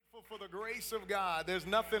Grace of God. There's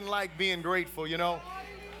nothing like being grateful, you know.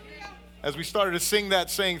 As we started to sing that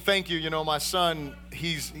saying thank you, my son,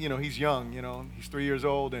 he's young, he's 3 years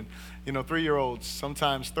old, and 3-year-olds,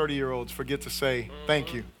 sometimes 30-year-olds forget to say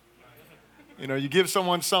thank you. You give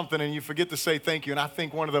someone something and you forget to say thank you. And I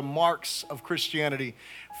think one of the marks of Christianity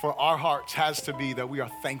for our hearts has to be that we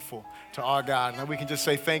are thankful to our God and that we can just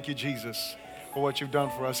say thank you, Jesus, for what you've done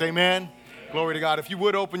for us. Amen. Glory to God. If you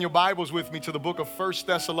would open your Bibles with me to the book of 1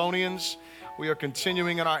 Thessalonians. We are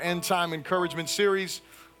continuing in our end time encouragement series.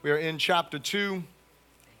 We are in chapter 2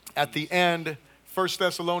 at the end, 1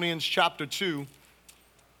 Thessalonians chapter 2.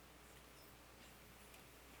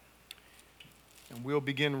 And we'll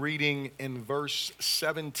begin reading in verse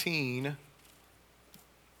 17.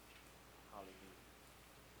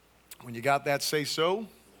 When you got that, say so.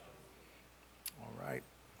 All right.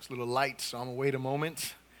 It's a little light, so I'm going to wait a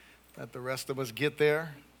moment. Let the rest of us get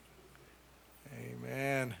there.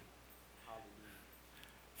 Amen.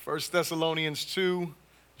 1 Thessalonians 2,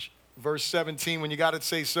 verse 17. When you got it,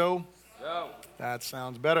 say so. So. That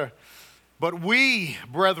sounds better. But we,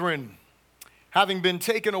 brethren, having been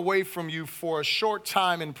taken away from you for a short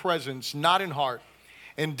time in presence, not in heart,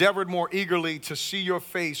 endeavored more eagerly to see your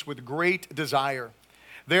face with great desire.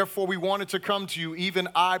 Therefore, we wanted to come to you, even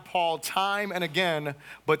I, Paul, time and again,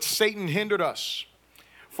 but Satan hindered us.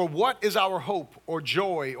 For what is our hope or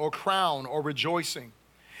joy or crown or rejoicing?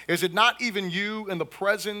 Is it not even you in the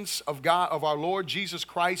presence of God, of our Lord Jesus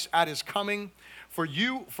Christ at his coming? For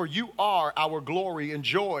you are our glory and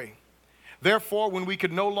joy. Therefore, when we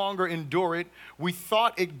could no longer endure it, we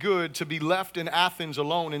thought it good to be left in Athens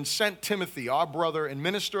alone and sent Timothy, our brother and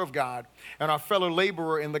minister of God, and our fellow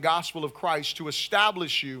laborer in the gospel of Christ, to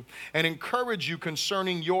establish you and encourage you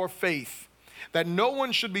concerning your faith, that no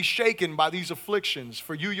one should be shaken by these afflictions,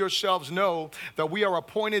 for you yourselves know that we are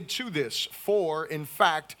appointed to this. For, in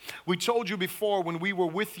fact, we told you before when we were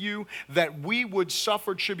with you that we would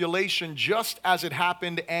suffer tribulation just as it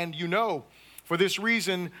happened, and you know. For this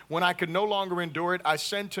reason, when I could no longer endure it, I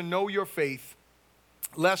sent to know your faith,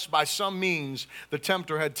 lest by some means the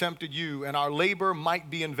tempter had tempted you, and our labor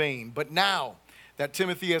might be in vain. But now that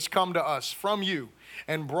Timothy has come to us from you,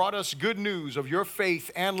 and brought us good news of your faith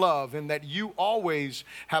and love, and that you always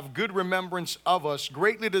have good remembrance of us,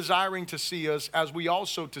 greatly desiring to see us, as we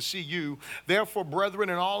also to see you. Therefore, brethren,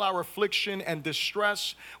 in all our affliction and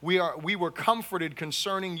distress, we were comforted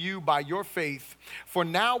concerning you by your faith. For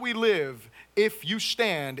now we live, if you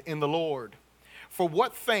stand in the Lord. For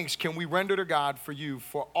what thanks can we render to God for you,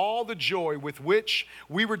 for all the joy with which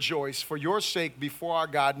we rejoice for your sake before our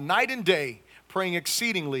God, night and day, praying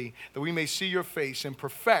exceedingly that we may see your face and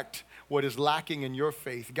perfect what is lacking in your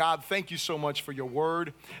faith. God, thank you so much for your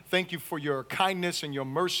word. Thank you for your kindness and your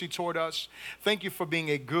mercy toward us. Thank you for being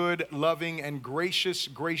a good, loving, and gracious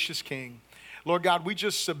King. Lord God, we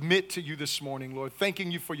just submit to you this morning, Lord,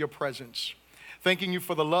 thanking you for your presence. Thanking you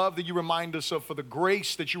for the love that you remind us of, for the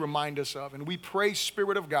grace that you remind us of. And we pray,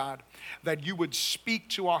 Spirit of God, that you would speak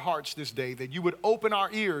to our hearts this day, that you would open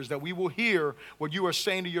our ears, that we will hear what you are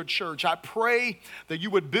saying to your church. I pray that you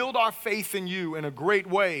would build our faith in you in a great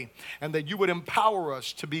way, and that you would empower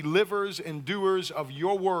us to be livers and doers of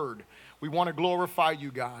your word. We want to glorify you,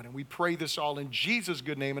 God, and we pray this all in Jesus'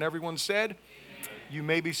 good name. And everyone said, amen. You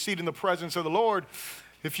may be seated in the presence of the Lord.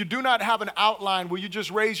 If you do not have an outline, will you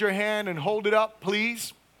just raise your hand and hold it up,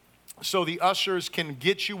 please, so the ushers can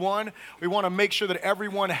get you one? We want to make sure that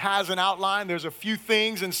everyone has an outline. There's a few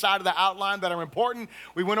things inside of the outline that are important.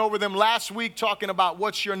 We went over them last week talking about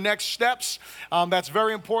what's your next steps. That's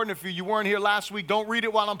very important. If you weren't here last week, don't read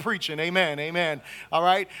it while I'm preaching. Amen, amen. All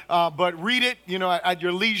right? But read it, at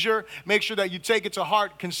your leisure. Make sure that you take it to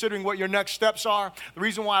heart considering what your next steps are. The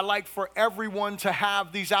reason why I like for everyone to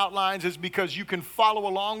have these outlines is because you can follow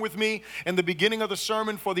along with me in the beginning of the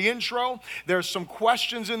sermon for the intro. There's some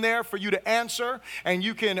questions in there for you to answer, and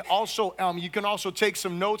you can also take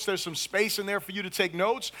some notes. There's some space in there for you to take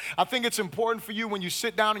notes. I think it's important for you when you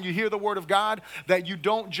sit down and you hear the word of God that you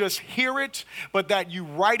don't just hear it, but that you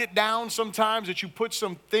write it down sometimes, that you put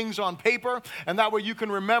some things on paper, and that way you can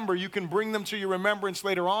remember, you can bring them to your remembrance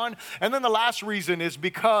later on. And then the last reason is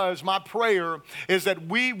because my prayer is that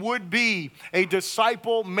we would be a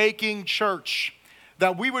disciple-making church.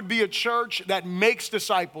 That we would be a church that makes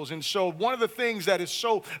disciples. And so one of the things that is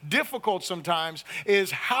so difficult sometimes is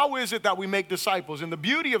how is it that we make disciples? And the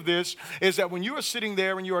beauty of this is that when you are sitting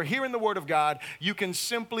there and you are hearing the word of God, you can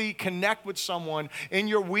simply connect with someone in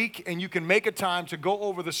your week, and you can make a time to go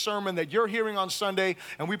over the sermon that you're hearing on Sunday,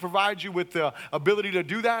 and we provide you with the ability to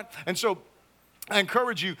do that. And so I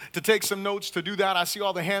encourage you to take some notes to do that. I see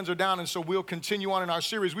all the hands are down, and so we'll continue on in our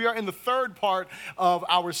series. We are in the third part of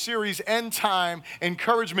our series, End Time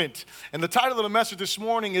Encouragement. And the title of the message this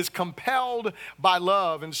morning is Compelled by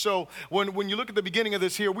Love. And so when you look at the beginning of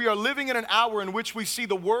this here, we are living in an hour in which we see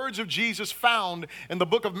the words of Jesus found in the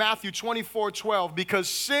book of Matthew 24:12. Because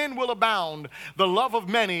sin will abound, the love of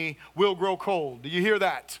many will grow cold. Do you hear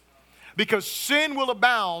that? Because sin will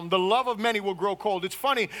abound, the love of many will grow cold. It's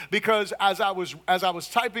funny because as I was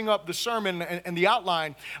typing up the sermon and the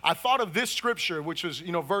outline, I thought of this scripture, which was,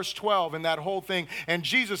 verse 12 and that whole thing. And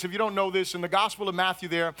Jesus, if you don't know this, in the Gospel of Matthew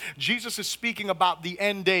there, Jesus is speaking about the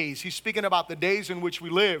end days. He's speaking about the days in which we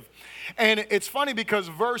live. And it's funny because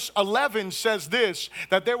verse 11 says this,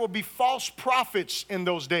 that there will be false prophets in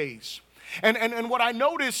those days. And what I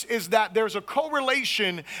notice is that there's a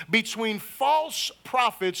correlation between false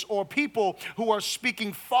prophets or people who are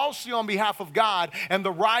speaking falsely on behalf of God and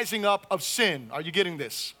the rising up of sin. Are you getting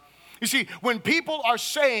this? You see, when people are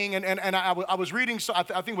saying, and I was reading, so I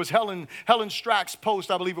think it was Helen Strack's post,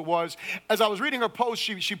 I believe it was. As I was reading her post,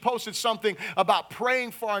 she posted something about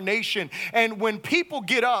praying for our nation. And when people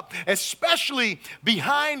get up, especially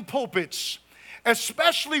behind pulpits,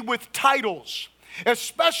 especially with titles,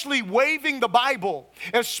 especially waving the Bible,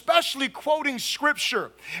 especially quoting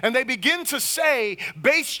scripture, and they begin to say,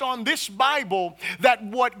 based on this Bible, that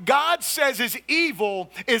what God says is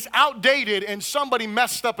evil is outdated and somebody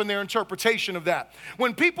messed up in their interpretation of that.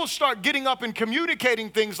 When people start getting up and communicating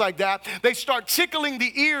things like that, they start tickling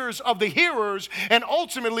the ears of the hearers and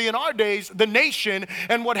ultimately, in our days, the nation.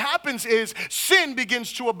 And what happens is sin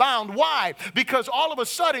begins to abound. Why? Because all of a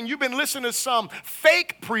sudden you've been listening to some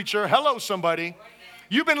fake preacher. Hello, somebody.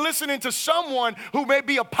 You've been listening to someone who may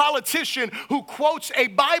be a politician who quotes a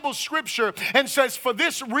Bible scripture and says, for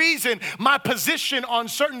this reason, my position on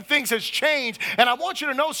certain things has changed. And I want you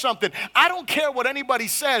to know something. I don't care what anybody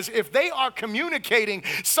says. If they are communicating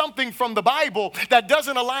something from the Bible that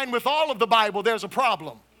doesn't align with all of the Bible, there's a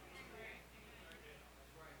problem.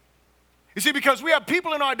 You see, because we have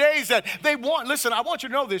people in our days that listen, I want you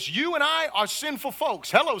to know this. You and I are sinful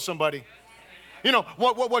folks. Hello, somebody.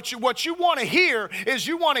 What you want to hear is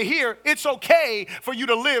you want to hear it's okay for you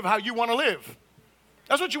to live how you want to live.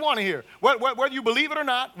 That's what you want to hear. Whether you believe it or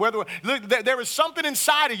not, there is something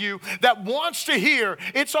inside of you that wants to hear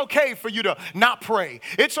it's okay for you to not pray.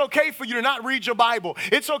 It's okay for you to not read your Bible.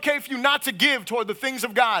 It's okay for you not to give toward the things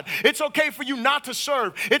of God. It's okay for you not to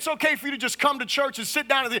serve. It's okay for you to just come to church and sit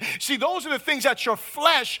down. See, those are the things that your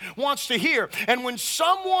flesh wants to hear. And when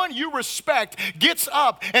someone you respect gets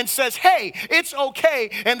up and says, hey, it's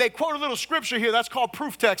okay, and they quote a little scripture here, that's called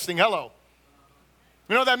proof texting. Hello.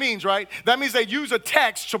 You know what that means, right? That means they use a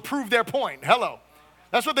text to prove their point. Hello.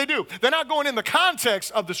 That's what they do. They're not going in the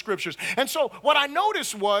context of the scriptures. And so what I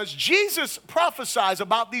noticed was Jesus prophesies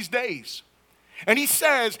about these days. And he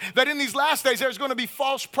says that in these last days, there's going to be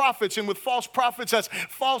false prophets. And with false prophets, that's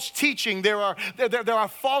false teaching. There are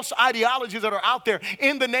false ideologies that are out there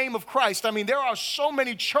in the name of Christ. I mean, there are so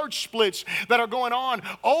many church splits that are going on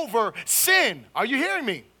over sin. Are you hearing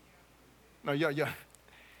me? No, yeah.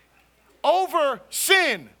 Over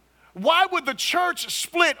sin. Why would the church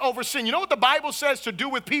split over sin? You know what the Bible says to do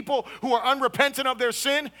with people who are unrepentant of their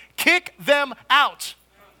sin? Kick them out.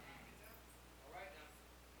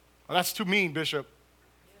 Well, that's too mean, Bishop.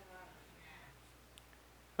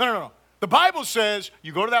 No. The Bible says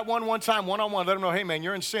you go to that one time, one-on-one, let them know, hey, man,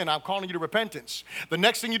 you're in sin. I'm calling you to repentance. The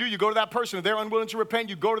next thing you do, you go to that person. If they're unwilling to repent,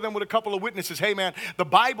 you go to them with a couple of witnesses. Hey, man, the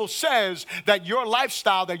Bible says that your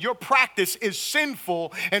lifestyle, that your practice is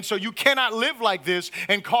sinful, and so you cannot live like this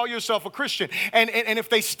and call yourself a Christian. And if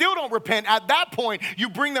they still don't repent, at that point, you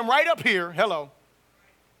bring them right up here. Hello.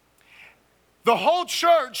 The whole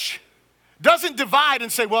church doesn't divide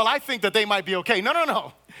and say, well, I think that they might be okay.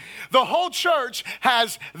 No. The whole church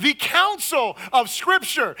has the counsel of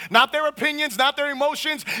Scripture, not their opinions, not their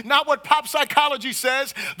emotions, not what pop psychology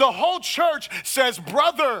says. The whole church says,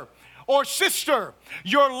 brother or sister,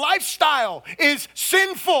 your lifestyle is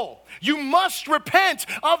sinful. You must repent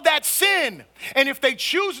of that sin. And if they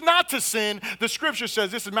choose not to sin, the scripture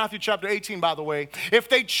says, this is Matthew chapter 18, by the way, if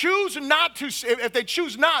they choose not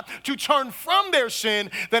to turn from their sin,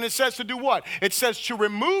 then it says to do what? It says to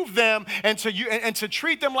remove them and to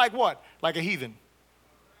treat them like what? Like a heathen.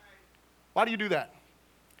 Why do you do that?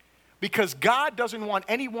 Because God doesn't want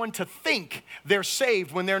anyone to think they're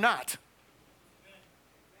saved when they're not.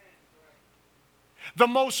 The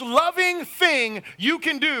most loving thing you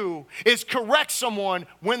can do is correct someone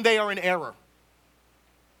when they are in error.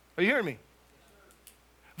 Are you hearing me?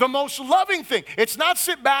 The most loving thing. It's not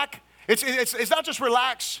sit back. It's not just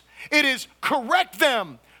relax. It is correct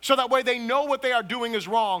them So that way they know what they are doing is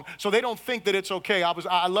wrong, so they don't think that it's okay.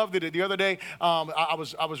 I loved it the other day. I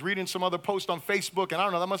was reading some other post on Facebook, and I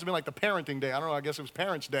don't know, that must have been like the parenting day. I don't know, I guess it was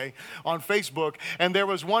Parents' Day on Facebook. And there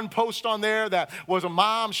was one post on there that was a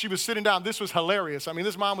mom. She was sitting down. This was hilarious. I mean,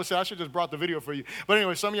 this mom was saying, I should have just brought the video for you. But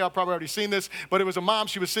anyway, some of y'all probably already seen this. But it was a mom.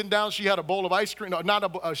 She was sitting down. She had a bowl of ice cream.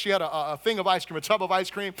 No, she had a thing of ice cream, a tub of ice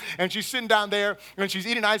cream. And she's sitting down there, and she's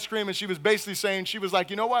eating ice cream. And she was basically saying, she was like,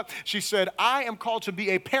 you know what? She said, I am called to be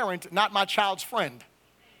a parent, not my child's friend.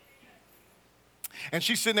 And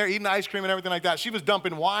she's sitting there eating the ice cream and everything like that. She was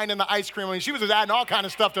dumping wine in the ice cream. I mean, she was just adding all kind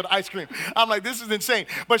of stuff to the ice cream. I'm like, this is insane.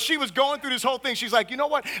 But she was going through this whole thing. She's like, you know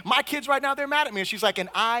what? My kids right now, they're mad at me. And she's like, and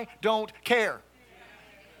I don't care.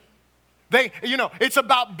 It's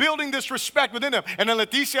about building this respect within them. And then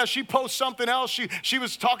Leticia, she posts something else. She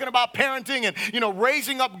was talking about parenting and,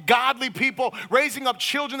 raising up godly people, raising up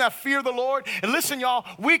children that fear the Lord. And listen, y'all,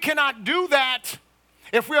 we cannot do that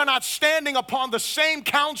if we are not standing upon the same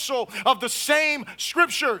counsel of the same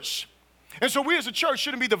scriptures. And so we as a church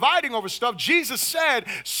shouldn't be dividing over stuff. Jesus said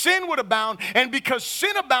sin would abound, and because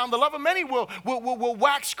sin abound, the love of many will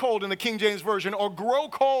wax cold in the King James Version, or grow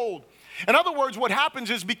cold. In other words, what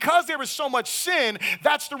happens is because there is so much sin,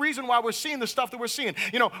 that's the reason why we're seeing the stuff that we're seeing.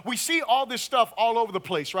 We see all this stuff all over the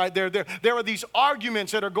place, right? There are these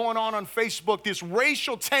arguments that are going on Facebook. This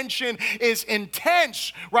racial tension is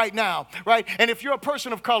intense right now, right? And if you're a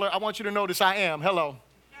person of color, I want you to notice I am. Hello.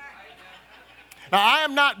 Now, I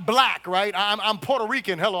am not black, right? I'm Puerto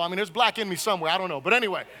Rican. Hello. I mean, there's black in me somewhere. I don't know. But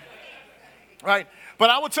anyway, right? But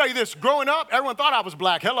I will tell you this. Growing up, everyone thought I was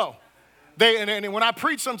black. Hello. And when I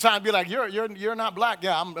preach sometimes, be like, you're not black.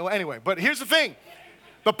 Yeah, anyway. But here's the thing.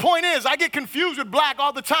 The point is, I get confused with black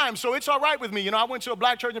all the time, so it's all right with me. I went to a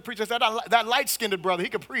black church and preached. I said, that light-skinned brother, he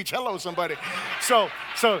could preach. Hello, somebody. So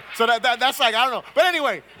that's like, I don't know. But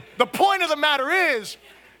anyway, the point of the matter is,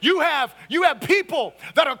 you have people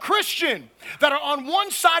that are Christian, that are on one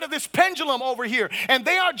side of this pendulum over here, and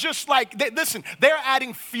they are just like, they're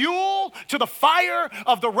adding fuel to the fire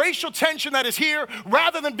of the racial tension that is here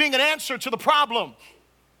rather than being an answer to the problem.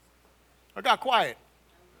 I got quiet.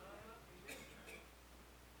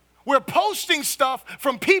 We're posting stuff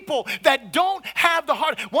from people that don't have the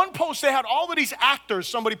heart. One post, they had all of these actors,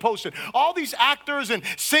 somebody posted, all these actors and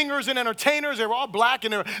singers and entertainers. They were all black,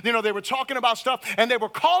 and they were talking about stuff, and they were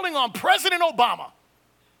calling on President Obama.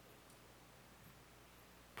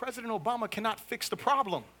 President Obama cannot fix the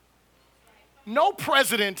problem. No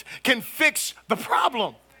president can fix the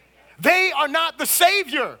problem. They are not the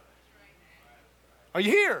savior. Are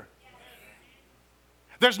you here?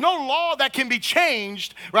 There's no law that can be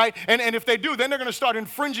changed, right? And if they do, then they're going to start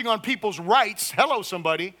infringing on people's rights. Hello,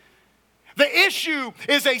 somebody. The issue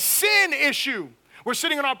is a sin issue. We're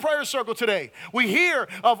sitting in our prayer circle today. We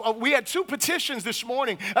had 2 petitions this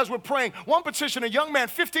morning as we're praying. One petition, a young man,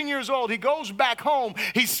 15 years old, he goes back home.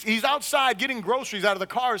 He's outside getting groceries out of the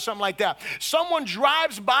car or something like that. Someone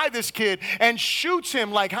drives by this kid and shoots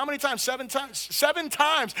him like how many times? 7 times? 7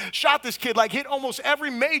 times shot this kid, like hit almost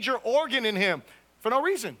every major organ in him. For no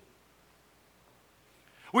reason.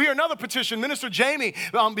 We hear another petition. Minister Jamie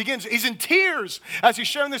he's in tears as he's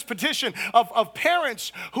sharing this petition of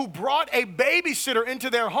parents who brought a babysitter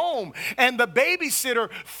into their home, and the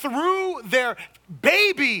babysitter threw their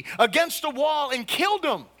baby against the wall and killed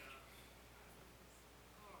him.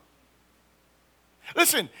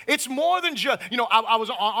 Listen, it's more than just, I was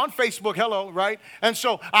on Facebook, hello, right? And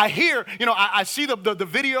so I hear, I see the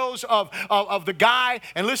videos of the guy.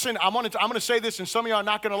 And listen, I'm going to say this, and some of y'all are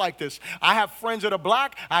not going to like this. I have friends that are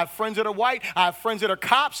black. I have friends that are white. I have friends that are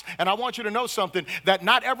cops. And I want you to know something, that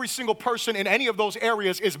not every single person in any of those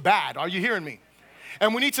areas is bad. Are you hearing me?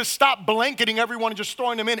 And we need to stop blanketing everyone and just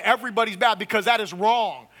throwing them in. Everybody's bad, because that is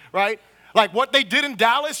wrong, right? Like what they did in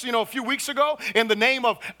Dallas, a few weeks ago in the name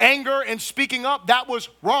of anger and speaking up, that was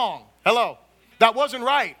wrong. Hello. That wasn't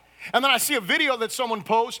right. And then I see a video that someone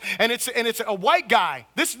posts, and it's a white guy.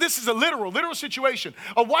 This is a literal situation.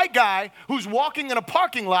 A white guy who's walking in a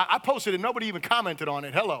parking lot. I posted it. Nobody even commented on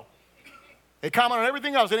it. Hello. They comment on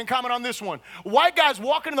everything else. They didn't comment on this one. White guys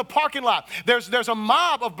walking in the parking lot. There's a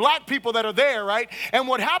mob of black people that are there, right? And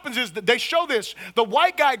what happens is that they show this. The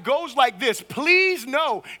white guy goes like this. Please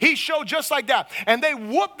no. He showed just like that. And they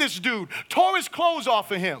whooped this dude, tore his clothes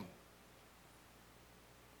off of him.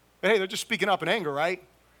 Hey, they're just speaking up in anger, right?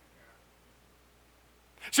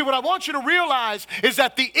 See, what I want you to realize is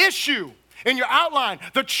that the issue in your outline,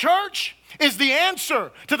 the church is the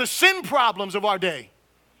answer to the sin problems of our day.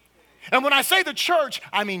 And when I say the church,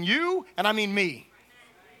 I mean you and I mean me.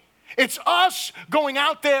 It's us going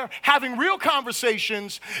out there, having real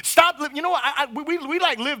conversations. Stop, we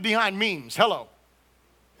like live behind memes. Hello.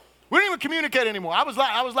 We don't even communicate anymore. I was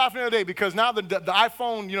laughing the other day because now the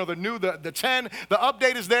iPhone, the 10, the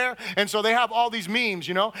update is there. And so they have all these memes,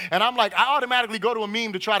 And I'm like, I automatically go to a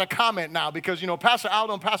meme to try to comment now because, Pastor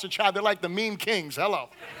Aldo and Pastor Chad, they're like the meme kings. Hello.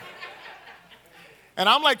 And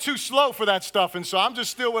I'm like too slow for that stuff. And so I'm just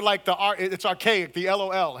still with like it's archaic, the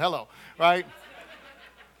LOL, hello, right?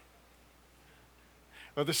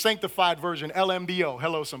 Or the sanctified version, LMDO,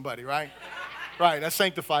 hello somebody, right? Right, that's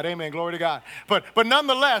sanctified, amen, glory to God. But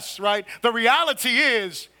nonetheless, right, the reality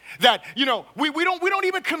is that, we don't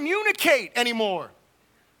even communicate anymore.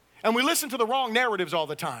 And we listen to the wrong narratives all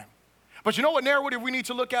the time. But you know what narrative we need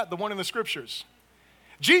to look at? The one in the scriptures.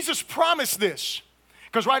 Jesus promised this.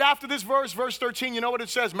 Because right after this verse 13, you know what it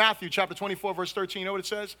says? Matthew chapter 24, verse 13, you know what it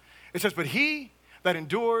says? It says, but he that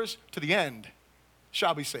endures to the end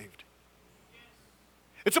shall be saved.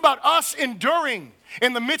 It's about us enduring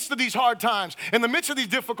in the midst of these hard times, in the midst of these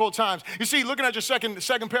difficult times. You see, looking at your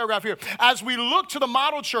second paragraph here, as we look to the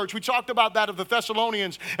model church, we talked about that of the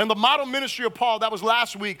Thessalonians and the model ministry of Paul, that was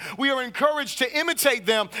last week. We are encouraged to imitate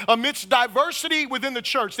them amidst diversity within the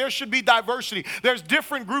church. There should be diversity. There's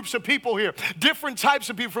different groups of people here, different types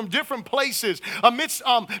of people from different places, amidst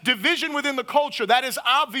division within the culture. That is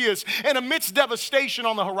obvious, and amidst devastation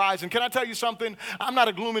on the horizon. Can I tell you something? I'm not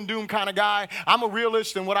a gloom and doom kind of guy. I'm a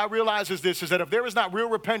realist, and what I realize is this, is that if there is not real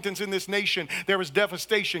repentance in this nation, there is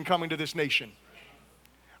devastation coming to this nation.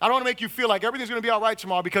 I don't want to make you feel like everything's going to be all right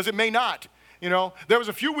tomorrow, because it may not. There was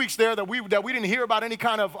a few weeks there that we didn't hear about any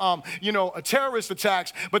kind of, terrorist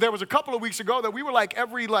attacks. But there was a couple of weeks ago that we were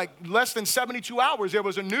every less than 72 hours, there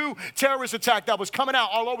was a new terrorist attack that was coming out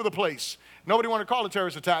all over the place. Nobody wanted to call it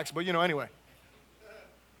terrorist attacks, but anyway.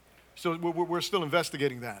 So we're still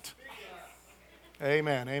investigating that.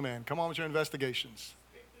 Amen, amen. Come on with your investigations.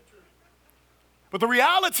 But the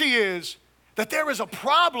reality is that there is a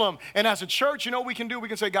problem. And as a church, what we can do? We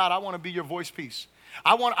can say, God, I want to be your voice piece.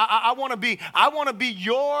 I want to be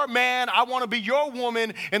your man. I want to be your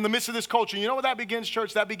woman in the midst of this culture. You know where that begins,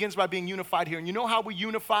 church? That begins by being unified here. And you know how we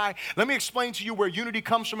unify? Let me explain to you where unity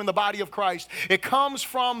comes from in the body of Christ. It comes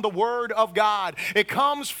from the Word of God. It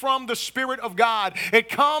comes from the Spirit of God. It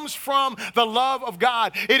comes from the love of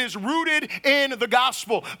God. It is rooted in the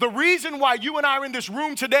gospel. The reason why you and I are in this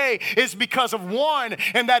room today is because of one,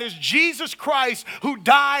 and that is Jesus Christ, who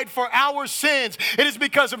died for our sins. It is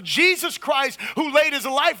because of Jesus Christ, who laid his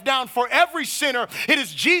life down for every sinner. It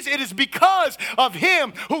is Jesus. It is because of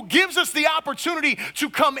him who gives us the opportunity to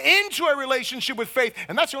come into a relationship with faith.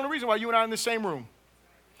 And that's the only reason why you and I are in the same room.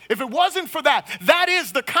 If it wasn't for that, that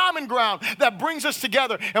is the common ground that brings us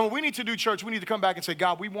together. And what we need to do, church, we need to come back and say,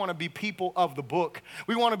 God, we want to be people of the book.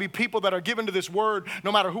 We want to be people that are given to this word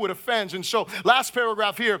no matter who it offends. And so, last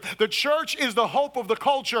paragraph here, the church is the hope of the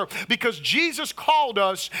culture because Jesus called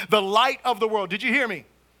us the light of the world. Did you hear me?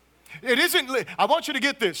 It isn't, I want you to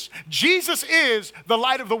get this. Jesus is the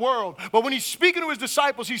light of the world. But when he's speaking to his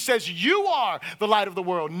disciples, he says, you are the light of the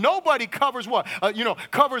world. Nobody covers what?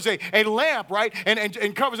 Covers a lamp, right?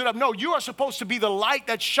 And covers it up. No, you are supposed to be the light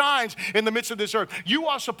that shines in the midst of this earth. You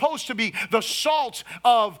are supposed to be the salt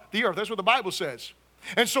of the earth. That's what the Bible says.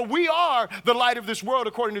 And so we are the light of this world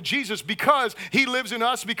according to Jesus because he lives in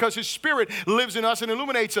us, because his Spirit lives in us and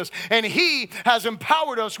illuminates us. And he has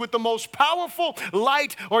empowered us with the most powerful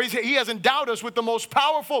light, or he has endowed us with the most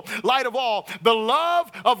powerful light of all, the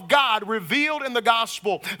love of God revealed in the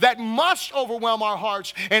gospel that must overwhelm our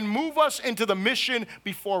hearts and move us into the mission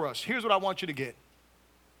before us. Here's what I want you to get.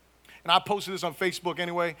 And I posted this on Facebook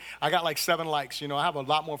anyway. I got 7 likes. I have a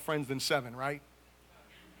lot more friends than 7, right?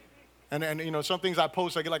 And some things I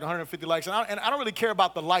post, I get 150 likes. And I don't really care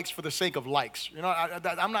about the likes for the sake of likes.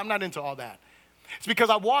 I'm not into all that. It's because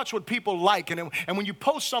I watch what people like. And when you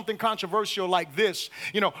post something controversial like this,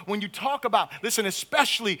 when you talk about, listen,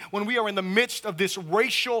 especially when we are in the midst of this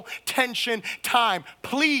racial tension time,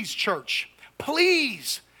 please, church,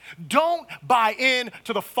 please, don't buy in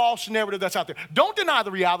to the false narrative that's out there. Don't deny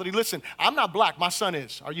the reality. Listen, I'm not black. My son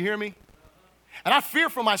is. Are you hearing me? And I fear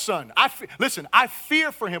for my son. I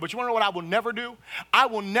fear for him. But you want to know what I will never do? I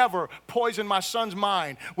will never poison my son's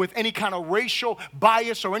mind with any kind of racial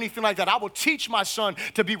bias or anything like that. I will teach my son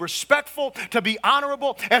to be respectful, to be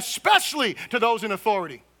honorable, especially to those in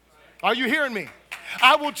authority. Are you hearing me?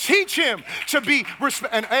 I will teach him to be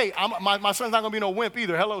respectful. And hey, my son's not going to be no wimp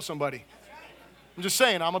either. Hello, somebody. I'm just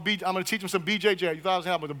saying, I'm gonna teach him some BJJ. You thought I was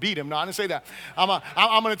gonna beat him. No, I didn't say that. I'm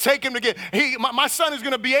gonna take him to get, my son is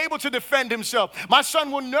gonna be able to defend himself. My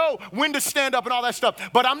son will know when to stand up and all that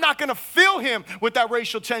stuff. But I'm not gonna fill him with that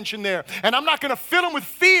racial tension there. And I'm not gonna fill him with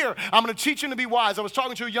fear. I'm gonna teach him to be wise. I was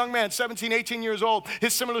talking to a young man, 17, 18 years old,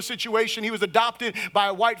 his similar situation. He was adopted by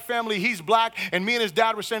a white family. He's black. And me and his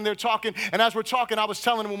dad were sitting there talking. And as we're talking, I was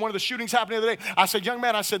telling him when one of the shootings happened the other day, I said, young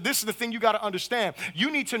man, I said, this is the thing you gotta understand.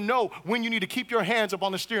 You need to know when you need to keep your hands up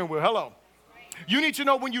on the steering wheel. Hello. You need to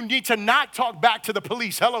know when you need to not talk back to the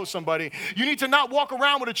police. Hello, somebody. You need to not walk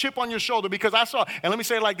around with a chip on your shoulder because I saw, and let me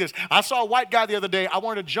say it like this. I saw a white guy the other day. I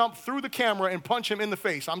wanted to jump through the camera and punch him in the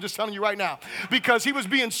face. I'm just telling you right now because he was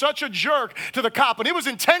being such a jerk to the cop and it was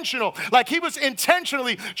intentional. Like he was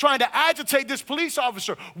intentionally trying to agitate this police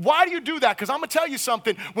officer. Why do you do that? Because I'm going to tell you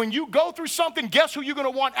something. When you go through something, guess who you're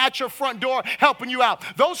going to want at your front door helping you out?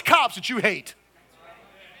 Those cops that you hate.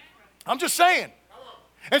 I'm just saying.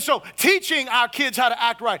 And so teaching our kids how to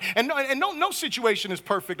act right. And no situation is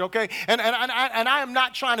perfect, okay? And I am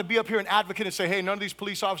not trying to be up here an advocate and say, hey, none of these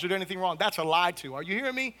police officers did anything wrong. That's a lie too. Are you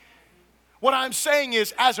hearing me? What I'm saying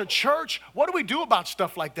is, as a church, what do we do about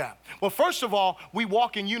stuff like that? Well, first of all, we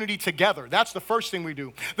walk in unity together. That's the first thing we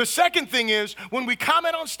do. The second thing is, when we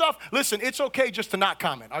comment on stuff, listen, it's okay just to not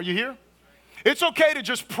comment. Are you here? It's okay to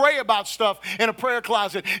just pray about stuff in a prayer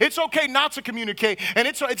closet. It's okay not to communicate. And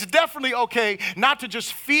it's definitely okay not to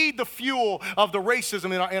just feed the fuel of the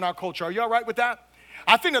racism in our culture. Are you all right with that?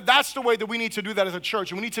 I think that that's the way that we need to do that as a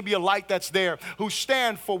church. And we need to be a light that's there who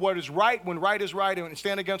stand for what is right when right is right and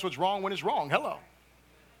stand against what's wrong when it's wrong. Hello.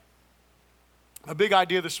 A big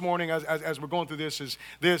idea this morning as we're going through this is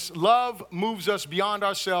this: love moves us beyond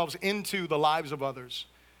ourselves into the lives of others.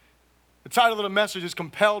 The title of the message is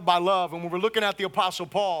Compelled by Love. And when we're looking at the Apostle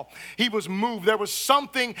Paul, he was moved. There was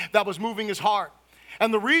something that was moving his heart.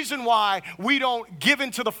 And the reason why we don't give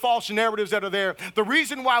into the false narratives that are there, the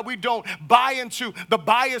reason why we don't buy into the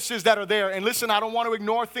biases that are there, and listen, I don't want to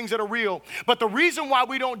ignore things that are real, but the reason why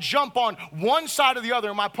we don't jump on one side or the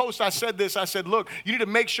other, in my post I said this, I said, look, you need to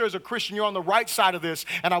make sure as a Christian you're on the right side of this,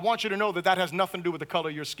 and I want you to know that that has nothing to do with the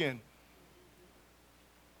color of your skin.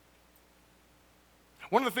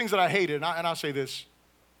 One of the things that I hated, and I'll say this,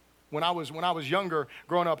 when I was younger,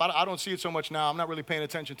 growing up, I don't see it so much now. I'm not really paying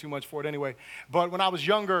attention too much for it anyway. But when I was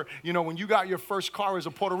younger, you know, when you got your first car as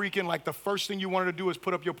a Puerto Rican, like the first thing you wanted to do is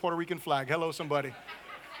put up your Puerto Rican flag. Hello, somebody.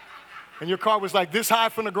 And your car was like this high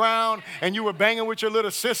from the ground, and you were banging with your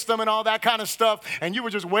little system and all that kind of stuff, and you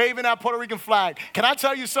were just waving that Puerto Rican flag. Can I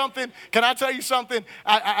tell you something?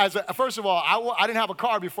 First of all, I didn't have a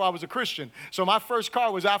car before I was a Christian. So my first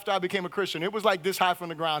car was after I became a Christian. It was like this high from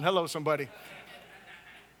the ground. Hello, somebody.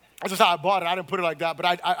 That's just how I bought it. I didn't put it like that, but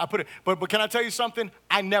I put it. But can I tell you something?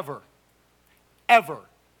 I never, ever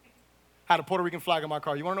had a Puerto Rican flag in my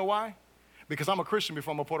car. You want to know why? Because I'm a Christian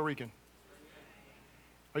before I'm a Puerto Rican.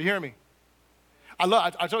 Are you hearing me?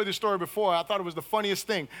 I told you this story before. I thought it was the funniest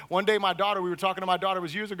thing. One day we were talking to my daughter, it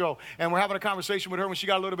was years ago, and we're having a conversation with her when she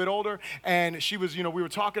got a little bit older, and she was, we were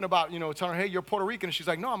talking about, telling her, hey, you're Puerto Rican, and she's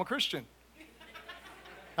like, no, I'm a Christian.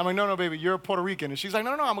 I'm like, no, baby, you're a Puerto Rican. And she's like,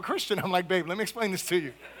 no, I'm a Christian. I'm like, babe, let me explain this to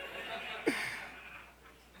you.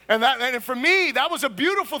 And for me, that was a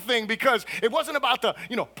beautiful thing because it wasn't about the,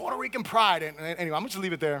 Puerto Rican pride. And anyway, I'm going to just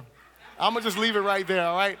leave it there. I'm going to just leave it right there,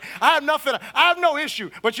 all right? I have no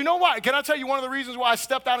issue. But you know what? Can I tell you one of the reasons why I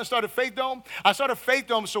stepped out and started Faith Dome? I started Faith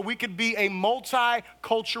Dome so we could be a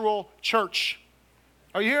multicultural church.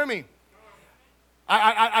 Are you hearing me?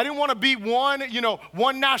 I didn't want to be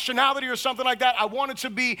one nationality or something like that. I wanted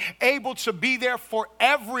to be able to be there for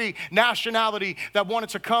every nationality that wanted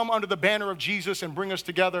to come under the banner of Jesus and bring us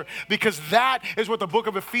together, because that is what the book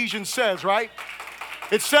of Ephesians says, right?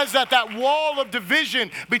 It says that wall of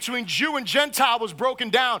division between Jew and Gentile was broken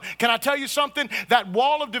down. Can I tell you something? That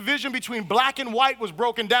wall of division between black and white was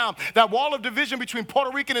broken down. That wall of division between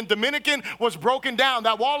Puerto Rican and Dominican was broken down.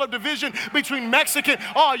 That wall of division between Mexican.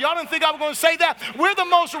 Oh, y'all didn't think I was going to say that? We're the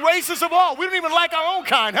most racist of all. We don't even like our own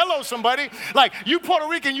kind. Hello, somebody. Like, you Puerto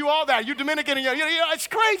Rican, you all that. You Dominican, and it's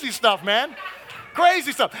crazy stuff, man.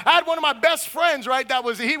 Crazy stuff. I had one of my best friends, right? And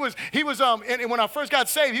when I first got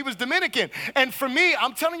saved, he was Dominican. And for me,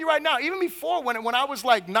 I'm telling you right now, even before when I was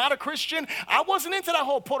like not a Christian, I wasn't into that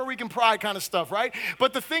whole Puerto Rican pride kind of stuff, right?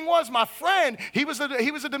 But the thing was, my friend, he was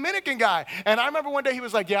a Dominican guy. And I remember one day he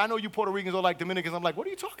was like, yeah, I know you Puerto Ricans are like Dominicans. I'm like, what are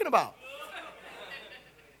you talking about?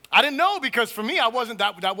 I didn't know, because for me, that wasn't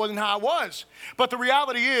how I was. But the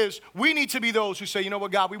reality is, we need to be those who say, you know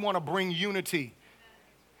what, God, we want to bring unity.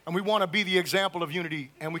 And we want to be the example of unity,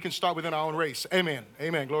 and we can start within our own race. Amen.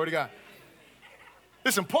 Amen. Glory to God.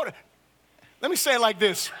 Listen, let me say it like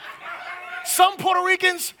this. Some Puerto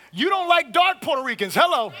Ricans, you don't like dark Puerto Ricans.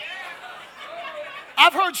 Hello.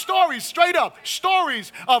 I've heard stories, straight up,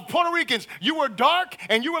 stories of Puerto Ricans. You were dark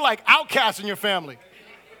and you were like outcasts in your family.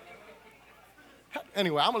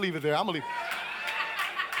 Anyway, I'm going to leave it there.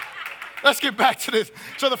 Let's get back to this.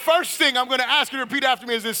 So the first thing I'm going to ask you to repeat after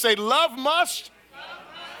me is this. Say, love must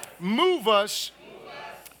move us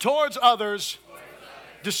towards others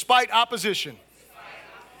despite opposition.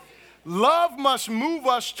 Love must move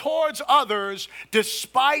us towards others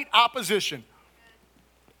despite opposition.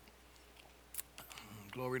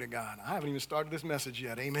 Glory to God. I haven't even started this message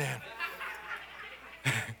yet. Amen.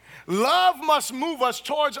 Love must move us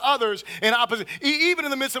towards others in opposition, even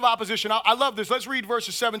in the midst of opposition. I love this. Let's read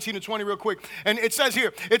verses 17 and 20 real quick. And it says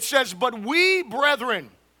here, but we,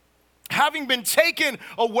 brethren, having been taken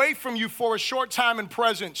away from you for a short time in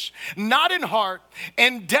presence, not in heart,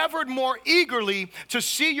 endeavored more eagerly to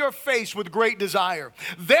see your face with great desire.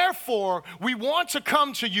 Therefore, we want to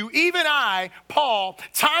come to you, even I, Paul,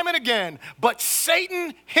 time and again, but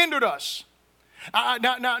Satan hindered us.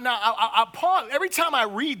 Paul, every time I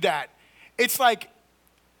read that, it's like,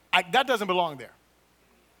 that doesn't belong there.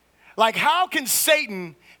 Like, how can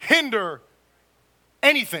Satan hinder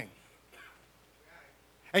anything?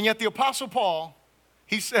 And yet the Apostle Paul,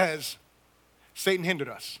 he says, Satan hindered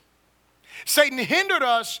us. Satan hindered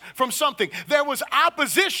us from something. There was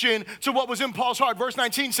opposition to what was in Paul's heart. Verse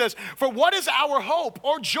 19 says, for what is our hope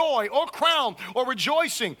or joy or crown or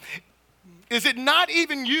rejoicing? Is it not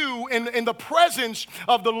even you in the presence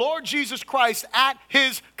of the Lord Jesus Christ at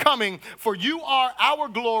his coming? For you are our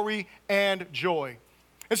glory and joy.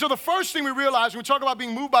 And so the first thing we realize when we talk about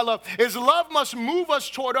being moved by love is love must move us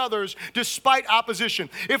toward others despite opposition.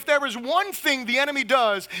 If there is one thing the enemy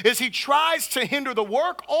does is he tries to hinder the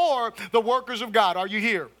work or the workers of God. Are you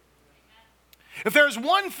here? If there's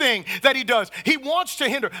one thing that he does, he wants to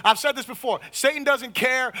hinder. I've said this before. Satan doesn't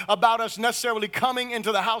care about us necessarily coming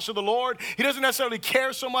into the house of the Lord. He doesn't necessarily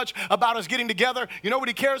care so much about us getting together. You know what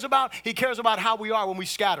he cares about? He cares about how we are when we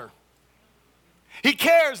scatter. He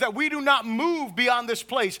cares that we do not move beyond this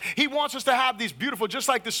place. He wants us to have these beautiful, just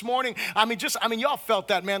like this morning. Y'all felt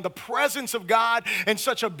that, man. The presence of God in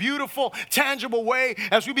such a beautiful, tangible way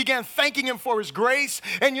as we began thanking him for his grace.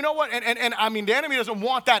 And you know what? And the enemy doesn't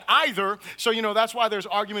want that either. So, that's why there's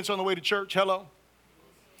arguments on the way to church. Hello?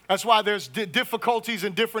 That's why there's difficulties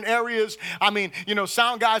in different areas.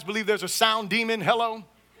 Sound guys believe there's a sound demon. Hello?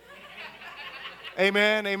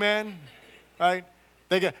 Amen, amen. Right?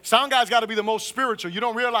 Sound guys got to be the most spiritual. You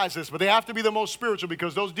don't realize this, but they have to be the most spiritual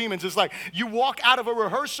because those demons, it's like you walk out of a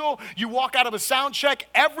rehearsal, you walk out of a sound check,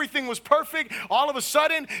 everything was perfect. All of a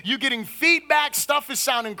sudden, you're getting feedback, stuff is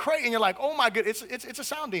sounding crazy, and you're like, oh my goodness, it's a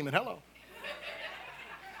sound demon. Hello.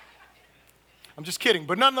 I'm just kidding,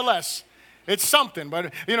 but nonetheless, it's something.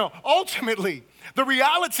 But, ultimately, the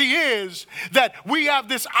reality is that we have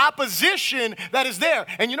this opposition that is there.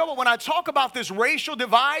 And you know what? When I talk about this racial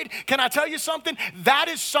divide, can I tell you something? That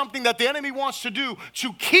is something that the enemy wants to do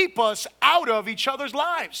to keep us out of each other's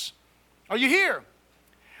lives. Are you here?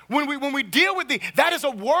 When we deal with that is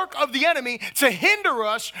a work of the enemy to hinder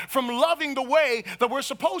us from loving the way that we're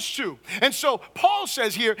supposed to. And so Paul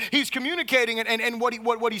says here, he's communicating, and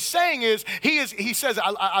what he's saying is, he says,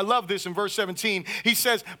 I love this in verse 17. He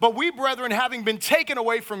says, but we, brethren, having been taken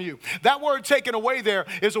away from you. That word taken away there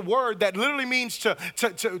is a word that literally means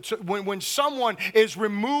when someone is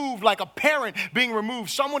removed, like a parent being removed,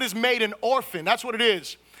 someone is made an orphan. That's what it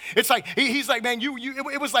is. It's like, he's like, man,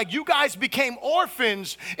 it was like you guys became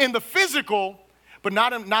orphans in the physical, but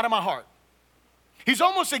not in my heart. He's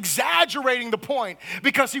almost exaggerating the point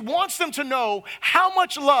because he wants them to know how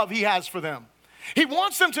much love he has for them. He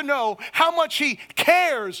wants them to know how much he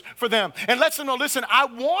cares for them and lets them know, listen, I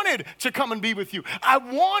wanted to come and be with you. I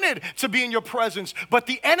wanted to be in your presence, but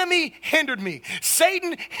the enemy hindered me.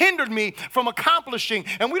 Satan hindered me from accomplishing,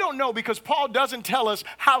 and we don't know because Paul doesn't tell us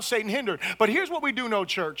how Satan hindered. But here's what we do know,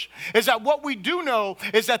 church, is that what we do know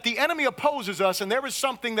is that the enemy opposes us, and there is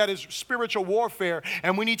something that is spiritual warfare,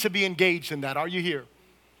 and we need to be engaged in that. Are you here?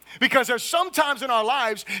 Because there's some times in our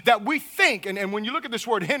lives that we think, and when you look at this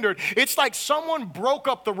word hindered, it's like someone broke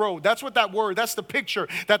up the road. That's what that's the picture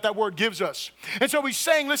that word gives us. And so he's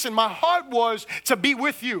saying, listen, my heart was to be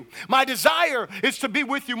with you. My desire is to be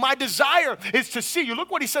with you. My desire is to see you.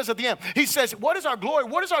 Look what he says at the end. He says, what is our glory?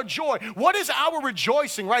 What is our joy? What is our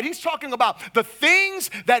rejoicing, right? He's talking about the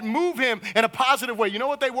things that move him in a positive way. You know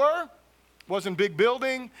what they were? Wasn't big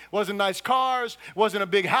building, wasn't nice cars, wasn't a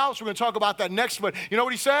big house. We're going to talk about that next. But you know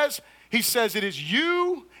what he says? He says it is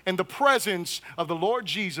you in the presence of the Lord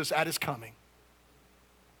Jesus at his coming.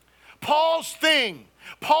 Paul's thing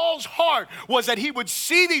Paul's heart was that he would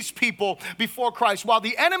see these people before Christ. While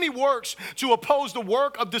the enemy works to oppose the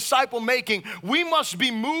work of disciple making, we must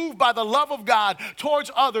be moved by the love of God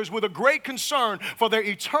towards others with a great concern for their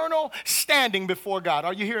eternal standing before God.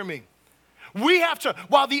 Are you hearing me? We have to,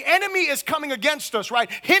 while the enemy is coming against us,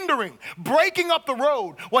 right, hindering, breaking up the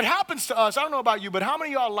road, what happens to us, I don't know about you, but how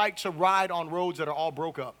many of y'all like to ride on roads that are all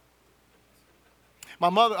broke up? My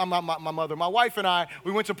wife and I,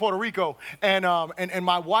 we went to Puerto Rico, and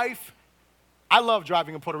my wife, I love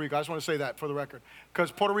driving in Puerto Rico. I just want to say that for the record,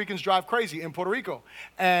 because Puerto Ricans drive crazy in Puerto Rico,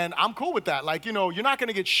 and I'm cool with that. Like, you know, you're not going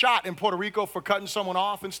to get shot in Puerto Rico for cutting someone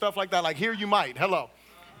off and stuff like that. Like, here you might. Hello.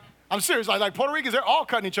 I'm serious. Like Puerto Ricans, they're all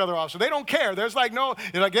cutting each other off, so they don't care. There's like no,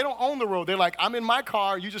 like they don't own the road. They're like, I'm in my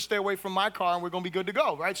car, you just stay away from my car, and we're going to be good to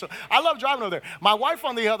go, right? So I love driving over there. My wife,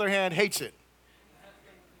 on the other hand, hates it.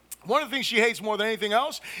 One of the things she hates more than anything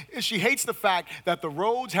else is she hates the fact that the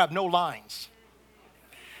roads have no lines.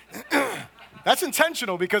 That's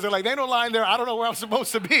intentional because they're like, they don't line there. I don't know where I'm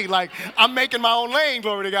supposed to be. Like, I'm making my own lane,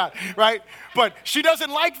 glory to God, right? But she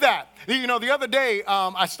doesn't like that. You know, the other day,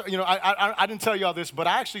 I didn't tell y'all this, but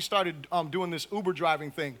I actually started doing this Uber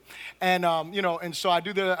driving thing. And, and so I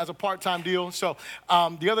do that as a part-time deal. So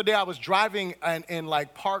the other day I was driving in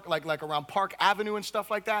like Park, like around Park Avenue and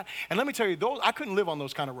stuff like that. And let me tell you, I couldn't live on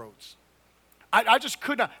those kind of roads. I just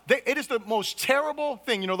could not. It is the most terrible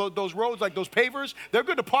thing. You know, those roads, like those pavers, they're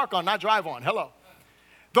good to park on, not drive on. Hello.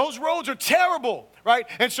 Those roads are terrible, right?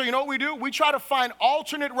 And so you know what we do? We try to find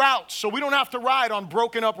alternate routes so we don't have to ride on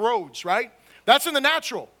broken up roads, right? That's in the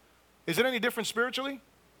natural. Is it any different spiritually?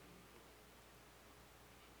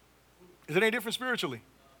 Is it any different spiritually?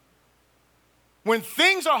 When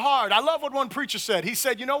things are hard, I love what one preacher said. He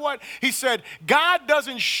said, you know what? He said, God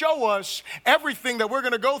doesn't show us everything that we're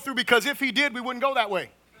going to go through because if he did, we wouldn't go that way.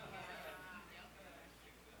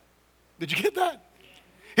 Did you get that?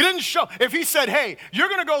 He didn't show. If he said, hey, you're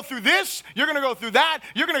going to go through this, you're going to go through that,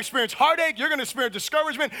 you're going to experience heartache, you're going to experience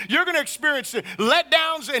discouragement, you're going to experience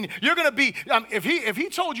letdowns, and you're going to be, if he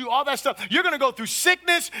told you all that stuff, you're going to go through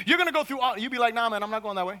sickness, you're going to go through all, you'd be like, nah, man, I'm not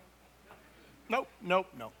going that way. Nope.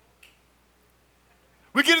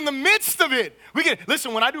 We get in the midst of it.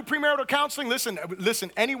 Listen, when I do premarital counseling,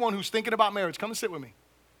 listen, anyone who's thinking about marriage, come and sit with me.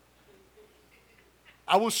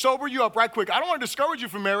 I will sober you up right quick. I don't want to discourage you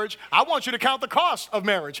from marriage. I want you to count the cost of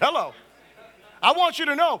marriage. Hello. I want you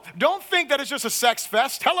to know, don't think that it's just a sex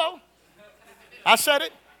fest. Hello. I said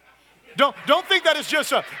it. Don't think that it's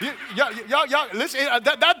just a, y'all, listen,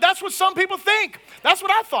 that's what some people think. That's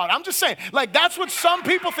what I thought. I'm just saying, like, that's what some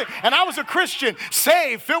people think. And I was a Christian,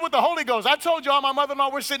 saved, filled with the Holy Ghost. I told y'all, my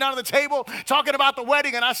mother-in-law, we're sitting down at the table talking about the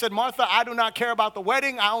wedding. And I said, Martha, I do not care about the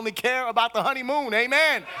wedding. I only care about the honeymoon.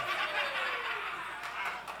 Amen.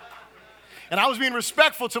 And I was being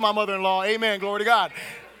respectful to my mother-in-law. Amen. Glory to God.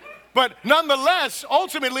 But nonetheless,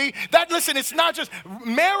 ultimately, it's not just,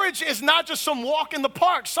 marriage is not just some walk in the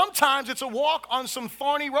park. Sometimes it's a walk on some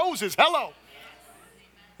thorny roses. Hello.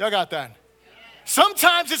 Y'all got that?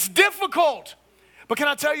 Sometimes it's difficult. But can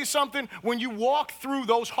I tell you something? When you walk through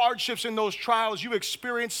those hardships and those trials, you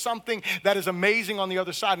experience something that is amazing on the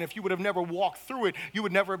other side. And if you would have never walked through it, you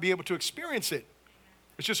would never be able to experience it.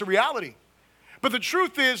 It's just a reality. But the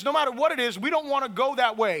truth is, no matter what it is, we don't want to go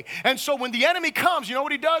that way. And so when the enemy comes, you know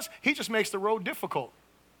what he does? He just makes the road difficult.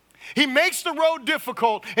 He makes the road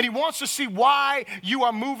difficult, and he wants to see why you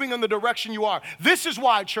are moving in the direction you are. This is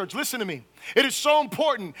why, church, listen to me. It is so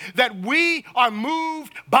important that we are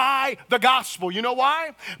moved by the gospel. You know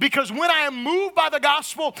why? Because when I am moved by the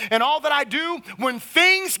gospel and all that I do, when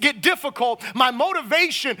things get difficult, my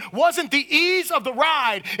motivation wasn't the ease of the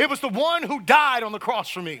ride. It was the one who died on the cross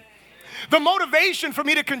for me. The motivation for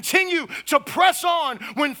me to continue to press on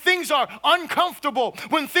when things are uncomfortable,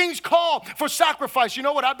 when things call for sacrifice. You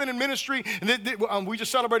know what? I've been in ministry, and we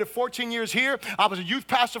just celebrated 14 years here. I was a youth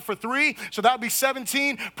pastor for 3, so that would be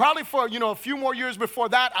 17. Probably for, a few more years before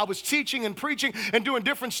that, I was teaching and preaching and doing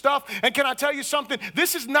different stuff. And can I tell you something?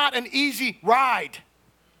 This is not an easy ride.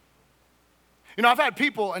 I've had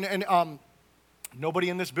people, and nobody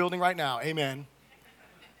in this building right now, amen.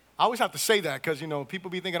 I always have to say that because,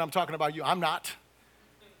 people be thinking I'm talking about you. I'm not.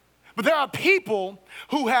 But there are people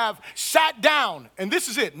who have sat down, and this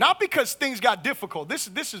is it. Not because things got difficult. This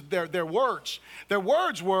is their words. Their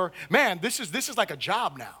words were, man, this is like a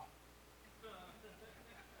job now.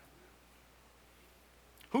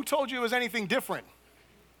 Who told you it was anything different?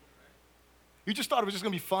 You just thought it was just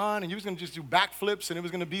going to be fun, and you was going to just do backflips, and it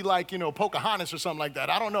was going to be like, Pocahontas or something like that.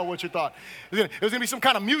 I don't know what you thought. It was going to be some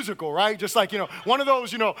kind of musical, right? Just like, one of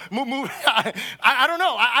those, move. I don't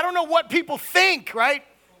know. I don't know what people think, right?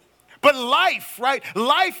 But life, right?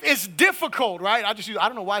 Life is difficult, right? I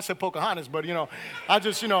don't know why I said Pocahontas, but I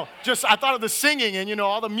thought of the singing and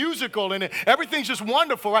all the musical and everything's just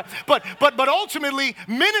wonderful, right? But ultimately,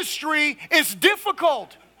 ministry is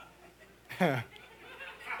difficult.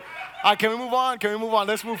 All right, can we move on? Can we move on?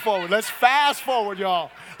 Let's move forward. Let's fast forward, y'all.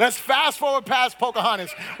 Let's fast forward past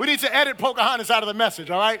Pocahontas. We need to edit Pocahontas out of the message,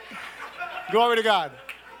 all right? Glory to God.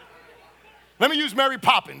 Let me use Mary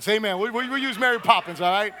Poppins. Amen. We'll use Mary Poppins,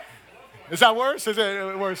 all right? Is that worse? Is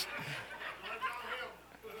it worse?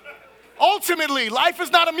 Ultimately, life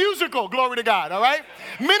is not a musical, glory to God, all right?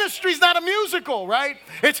 Ministry's not a musical, right?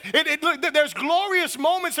 There's glorious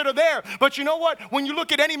moments that are there, but you know what? When you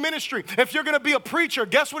look at any ministry, if you're going to be a preacher,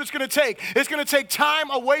 guess what it's going to take? It's going to take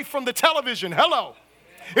time away from the television. Hello.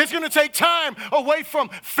 It's going to take time away from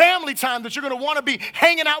family time that you're going to want to be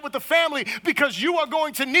hanging out with the family because you are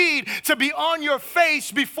going to need to be on your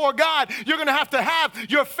face before God. You're going to have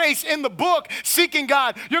your face in the book seeking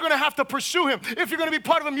God. You're going to have to pursue him. If you're going to be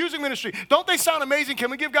part of a music ministry, don't they sound amazing? Can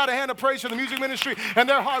we give God a hand of praise for the music ministry and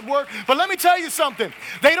their hard work? But let me tell you something.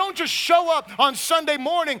 They don't just show up on Sunday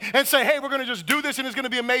morning and say, hey, we're going to just do this and it's going to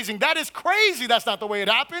be amazing. That is crazy. That's not the way it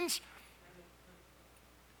happens.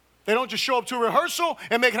 They don't just show up to a rehearsal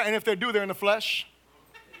and make it, and if they do, they're in the flesh.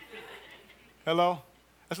 Hello?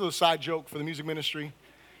 That's a little side joke for the music ministry,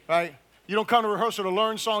 right? You don't come to rehearsal to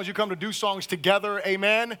learn songs, you come to do songs together,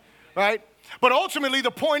 amen, right? But ultimately,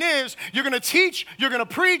 the point is, you're going to teach, you're going to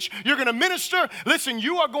preach, you're going to minister. Listen,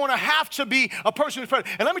 you are going to have to be a person who's prayed.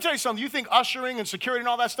 And let me tell you something, you think ushering and security and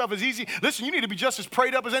all that stuff is easy? Listen, you need to be just as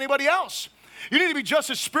prayed up as anybody else. You need to be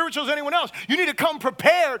just as spiritual as anyone else. You need to come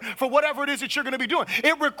prepared for whatever it is that you're going to be doing.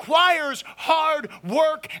 It requires hard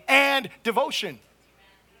work and devotion.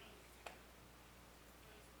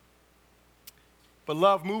 But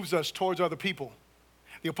love moves us towards other people.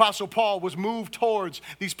 The Apostle Paul was moved towards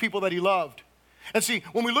these people that he loved. And see,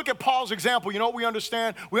 when we look at Paul's example, you know what we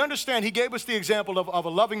understand? We understand he gave us the example of a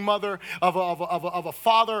loving mother, of a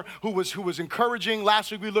father who was encouraging.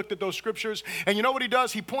 Last week we looked at those scriptures. And you know what he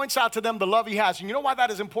does? He points out to them the love he has. And you know why that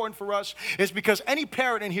is important for us? It's because any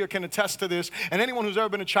parent in here can attest to this, and anyone who's ever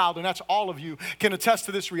been a child, and that's all of you, can attest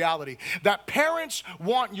to this reality. That parents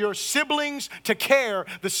want your siblings to care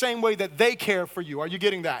the same way that they care for you. Are you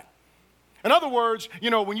getting that? In other words,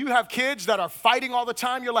 when you have kids that are fighting all the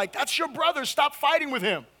time, you're like, that's your brother, stop fighting with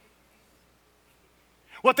him.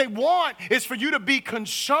 What they want is for you to be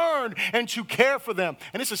concerned and to care for them.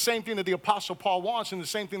 And it's the same thing that the Apostle Paul wants, and the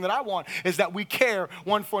same thing that I want is that we care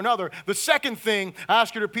one for another. The second thing, I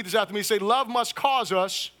ask you to repeat this after me, say, love must cause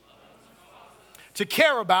us to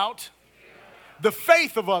care about the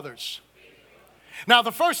faith of others. Now,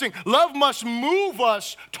 the first thing, love must move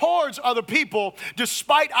us towards other people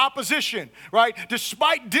despite opposition, right?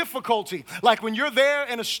 Despite difficulty. Like when you're there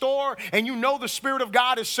in a store and you know the Spirit of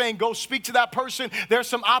God is saying, go speak to that person. There's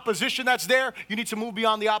some opposition that's there. You need to move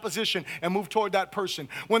beyond the opposition and move toward that person.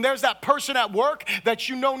 When there's that person at work that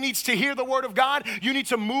you know needs to hear the word of God, you need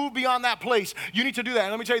to move beyond that place. You need to do that.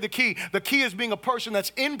 And let me tell you the key. The key is being a person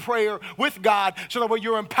that's in prayer with God so that way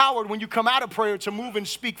you're empowered when you come out of prayer to move and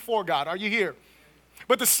speak for God. Are you here?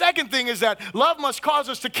 But the second thing is that love must cause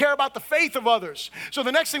us to care about the faith of others. So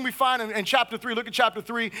the next thing we find in chapter 3, look at chapter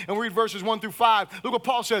 3 and read verses 1 through 5. Look what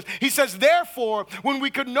Paul says. He says, therefore, when we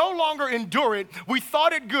could no longer endure it, we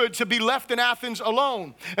thought it good to be left in Athens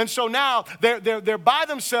alone. And so now they're by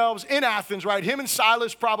themselves in Athens, right? Him and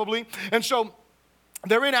Silas probably. And so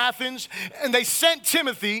they're in Athens, and they sent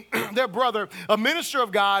Timothy, their brother, a minister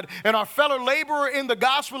of God, and our fellow laborer in the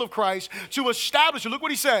gospel of Christ to establish it. Look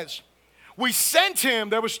what he says. We sent him,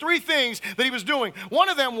 there was three things that he was doing. One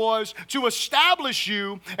of them was to establish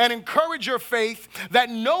you and encourage your faith that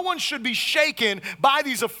no one should be shaken by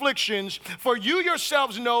these afflictions, for you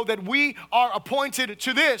yourselves know that we are appointed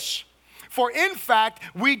to this. For in fact,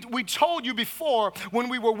 we told you before when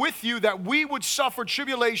we were with you that we would suffer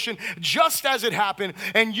tribulation just as it happened.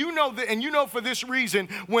 And you know for this reason,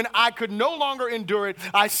 when I could no longer endure it,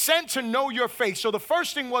 I sent to know your faith. So the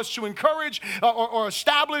first thing was to encourage or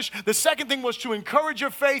establish. The second thing was to encourage your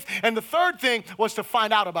faith. And the third thing was to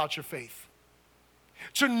find out about your faith.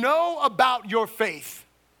 To know about your faith.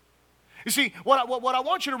 You see, what I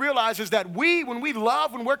want you to realize is that when we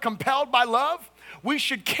love, when we're compelled by love, we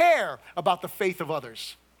should care about the faith of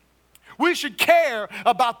others. We should care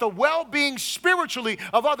about the well-being spiritually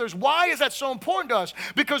of others. Why is that so important to us?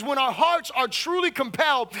 Because when our hearts are truly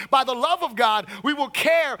compelled by the love of God, we will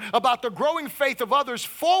care about the growing faith of others,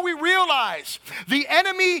 for we realize the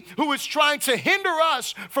enemy who is trying to hinder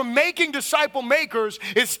us from making disciple makers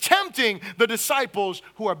is tempting the disciples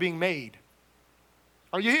who are being made.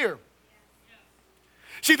 Are you here?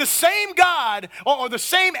 See, the same God or the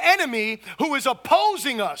same enemy who is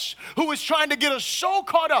opposing us, who is trying to get us so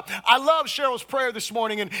caught up. I love Cheryl's prayer this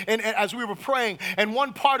morning, and as we were praying, and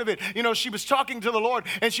one part of it, she was talking to the Lord,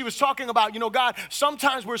 and she was talking about, God,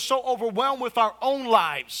 sometimes we're so overwhelmed with our own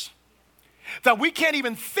lives that we can't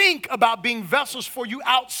even think about being vessels for you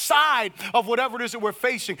outside of whatever it is that we're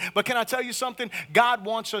facing. But can I tell you something? God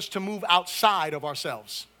wants us to move outside of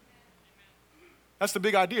ourselves. That's the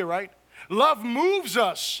big idea, right? Love moves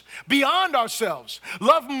us beyond ourselves.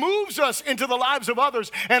 Love moves us into the lives of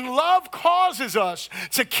others. And love causes us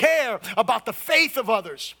to care about the faith of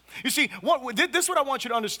others. You see, this is what I want you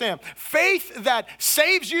to understand. Faith that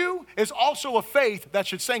saves you is also a faith that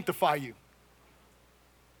should sanctify you.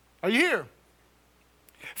 Are you here?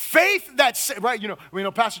 Faith that's, right,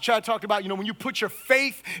 Pastor Chad talked about, when you put your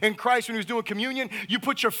faith in Christ when he was doing communion, you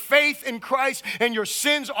put your faith in Christ and your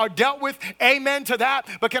sins are dealt with. Amen to that.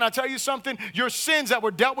 But can I tell you something? Your sins that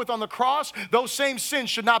were dealt with on the cross, those same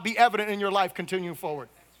sins should not be evident in your life continuing forward.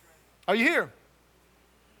 Are you here?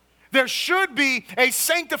 There should be a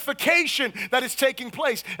sanctification that is taking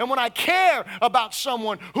place. And when I care about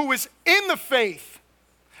someone who is in the faith,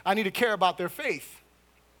 I need to care about their faith.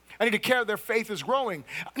 I need to care their faith is growing.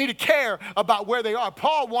 I need to care about where they are.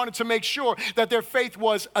 Paul wanted to make sure that their faith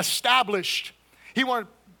was established. He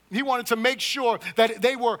wanted to make sure that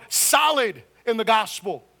they were solid in the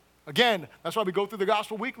gospel. Again, that's why we go through the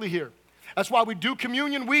gospel weekly here. That's why we do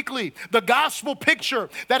communion weekly. The gospel picture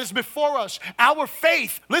that is before us. Our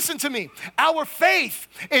faith, listen to me, our faith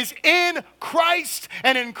is in Christ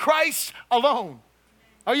and in Christ alone.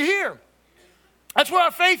 Are you here? That's where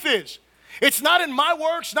our faith is. It's not in my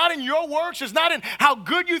works, not in your works. It's not in how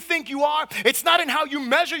good you think you are. It's not in how you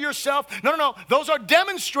measure yourself. No. Those are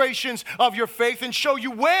demonstrations of your faith and show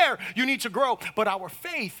you where you need to grow. But our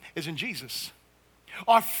faith is in Jesus.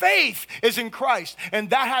 Our faith is in Christ, and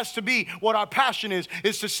that has to be what our passion is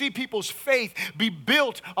to see people's faith be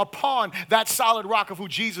built upon that solid rock of who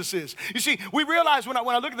Jesus is. You see, we realize when I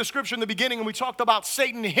look at the scripture in the beginning and we talked about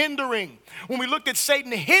Satan hindering, when we looked at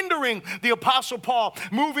Satan hindering the Apostle Paul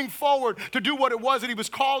moving forward to do what it was that he was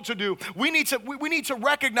called to do, we need to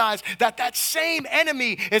recognize that same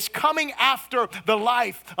enemy is coming after the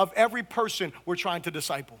life of every person we're trying to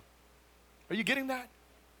disciple. Are you getting that?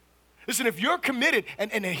 Listen, if you're committed,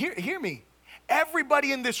 and hear me,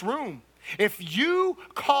 everybody in this room, if you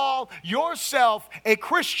call yourself a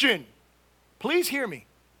Christian, please hear me.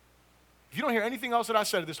 If you don't hear anything else that I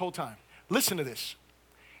said this whole time, listen to this.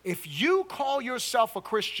 If you call yourself a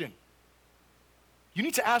Christian, you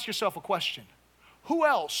need to ask yourself a question. Who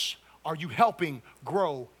else are you helping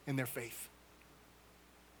grow in their faith?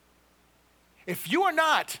 If you are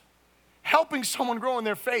not helping someone grow in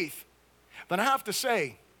their faith, then I have to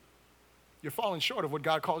say, you're falling short of what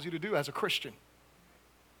God calls you to do as a Christian.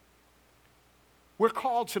 We're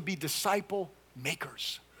called to be disciple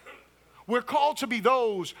makers. We're called to be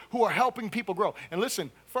those who are helping people grow. And listen,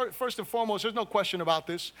 first and foremost, there's no question about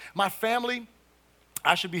this. My family,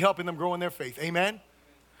 I should be helping them grow in their faith. Amen?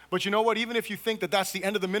 But you know what? Even if you think that that's the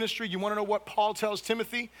end of the ministry, you want to know what Paul tells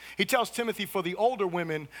Timothy? He tells Timothy for the older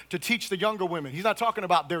women to teach the younger women. He's not talking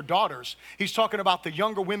about their daughters. He's talking about the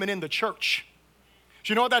younger women in the church.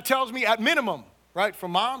 So you know what that tells me? At minimum, right? For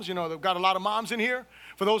moms, they've got a lot of moms in here.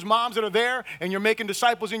 For those moms that are there and you're making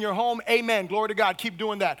disciples in your home, amen, glory to God, keep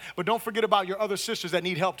doing that. But don't forget about your other sisters that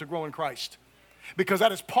need help to grow in Christ, because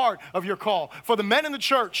that is part of your call. For the men in the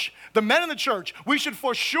church, we should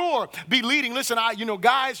for sure be leading. Listen,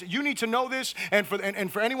 guys, you need to know this, and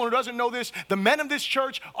for anyone who doesn't know this, the men of this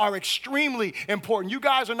church are extremely important. You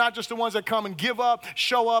guys are not just the ones that come and give up,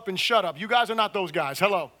 show up, and shut up. You guys are not those guys.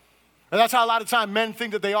 Hello. And that's how a lot of times men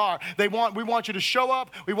think that they are. We want you to show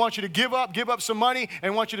up, we want you to give up some money,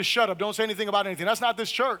 and we want you to shut up. Don't say anything about anything. That's not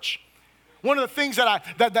this church. One of the things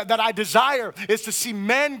that I desire is to see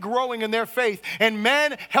men growing in their faith, and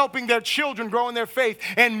men helping their children grow in their faith,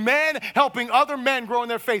 and men helping other men grow in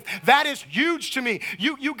their faith. That is huge to me.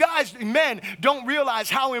 You guys, men, don't realize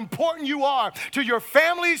how important you are to your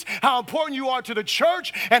families, how important you are to the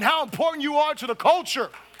church, and how important you are to the culture.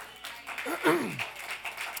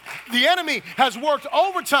 The enemy has worked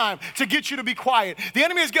overtime to get you to be quiet. The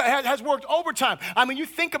enemy has worked overtime. I mean, you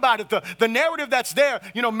think about it, the narrative that's there,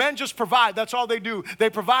 men just provide. That's all they do. They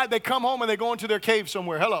provide, they come home, and they go into their cave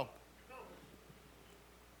somewhere. Hello.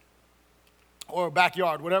 Or a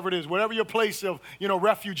backyard, whatever it is, whatever your place of,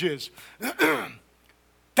 refuge is.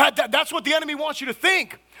 That's what the enemy wants you to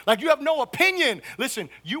think. Like you have no opinion. Listen,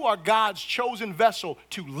 you are God's chosen vessel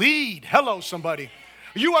to lead. Hello, somebody.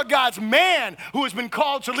 You are God's man who has been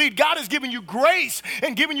called to lead. God has given you grace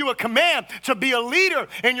and given you a command to be a leader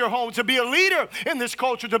in your home, to be a leader in this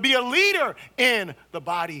culture, to be a leader in the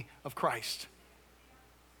body of Christ.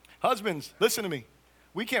 Husbands, listen to me.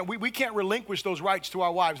 We can't relinquish those rights to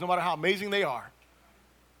our wives, no matter how amazing they are.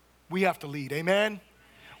 We have to lead, amen?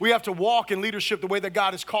 We have to walk in leadership the way that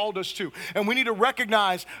God has called us to. And we need to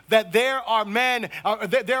recognize that there are men,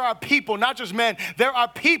 there are people, not just men, there are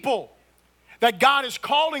people that God is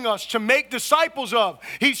calling us to make disciples of.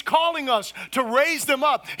 He's calling us to raise them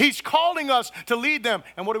up. He's calling us to lead them.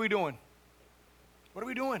 And what are we doing? What are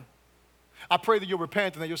we doing? I pray that you'll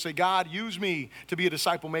repent and that you'll say, God, use me to be a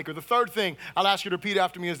disciple maker. The third thing I'll ask you to repeat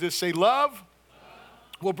after me is this. Say, love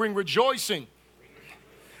will bring rejoicing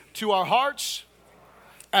to our hearts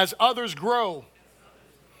as others grow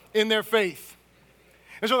in their faith.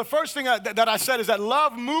 And so the first thing that I said is that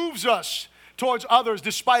love moves us towards others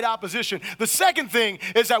despite opposition. The second thing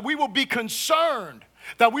is that we will be concerned,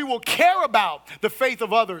 that we will care about the faith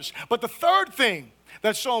of others. But the third thing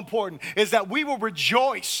that's so important is that we will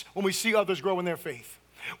rejoice when we see others grow in their faith.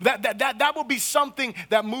 That will be something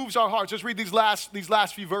that moves our hearts. Let's read these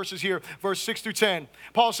last few verses here, verse 6 through 10.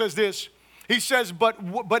 Paul says this. He says, but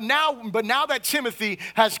now that Timothy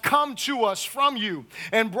has come to us from you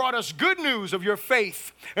and brought us good news of your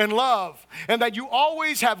faith and love, and that you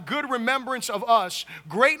always have good remembrance of us,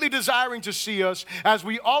 greatly desiring to see us, as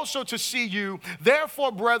we also to see you.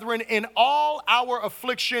 Therefore, brethren, in all our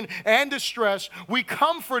affliction and distress, we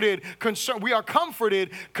are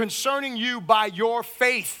comforted concerning you by your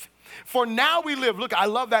faith. For now we live, look, I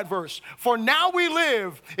love that verse. For now we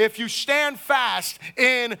live if you stand fast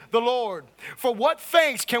in the Lord. For what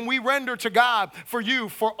thanks can we render to God for you,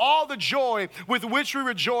 for all the joy with which we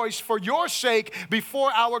rejoice for your sake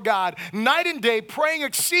before our God, night and day, praying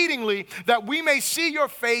exceedingly that we may see your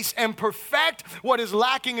face and perfect what is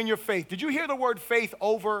lacking in your faith. Did you hear the word faith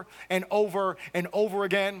over and over and over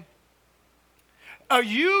again? A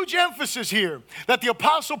huge emphasis here that the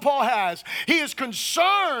Apostle Paul has. He is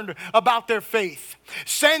concerned about their faith.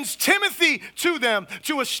 Sends Timothy to them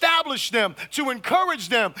to establish them, to encourage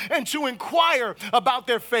them, and to inquire about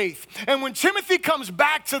their faith. And when Timothy comes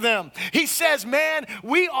back to them, he says, man,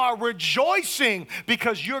 we are rejoicing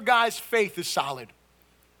because your guys' faith is solid.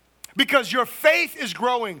 Because your faith is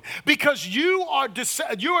growing, because you are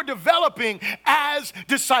developing as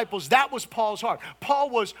disciples. That was Paul's heart. Paul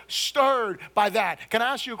was stirred by that. Can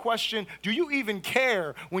I ask you a question? Do you even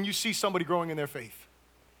care when you see somebody growing in their faith?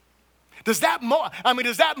 Does that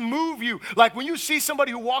move you? Like when you see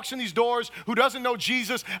somebody who walks in these doors who doesn't know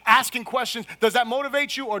Jesus asking questions, does that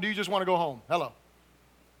motivate you, or do you just want to go home? Hello.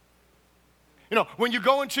 You know, when you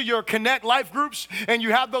go into your Connect life groups and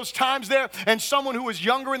you have those times there and someone who is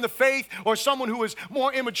younger in the faith or someone who is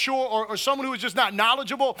more immature or someone who is just not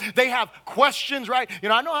knowledgeable, they have questions, right? You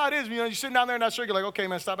know, I know how it is. You know, you're sitting down there in that circle like, okay,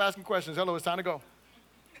 man, stop asking questions. Hello, it's time to go.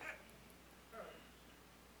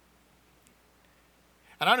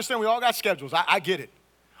 And I understand we all got schedules. I get it.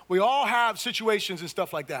 We all have situations and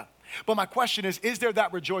stuff like that. But my question is there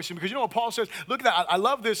that rejoicing? Because you know what Paul says? Look at that. I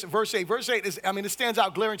love this, verse 8. Verse 8 it stands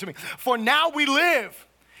out glaring to me. For now we live.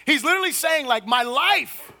 He's literally saying, like, my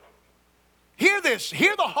life. Hear this.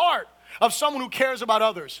 Hear the heart of someone who cares about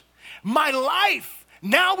others. My life,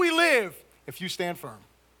 now we live if you stand firm.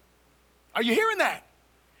 Are you hearing that?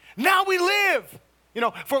 Now we live. You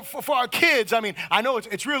know, for our kids, I mean, I know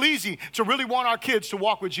it's real easy to really want our kids to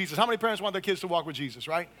walk with Jesus. How many parents want their kids to walk with Jesus,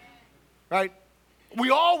 right? Right? We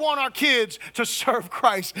all want our kids to serve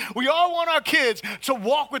Christ. We all want our kids to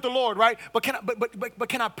walk with the Lord, right? But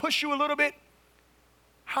can I push you a little bit?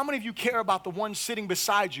 How many of you care about the one sitting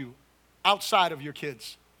beside you outside of your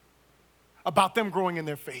kids? About them growing in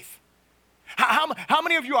their faith? How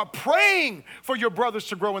many of you are praying for your brothers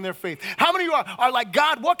to grow in their faith? How many of you are like,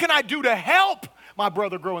 God, what can I do to help my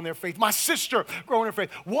brother grow in their faith, my sister grow in their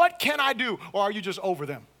faith? What can I do? Or are you just over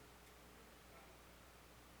them?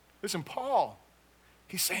 Listen, Paul,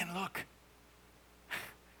 he's saying, look,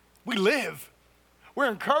 we live. We're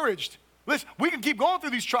encouraged. Listen, we can keep going through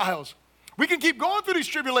these trials. We can keep going through these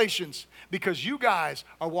tribulations because you guys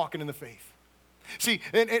are walking in the faith. See,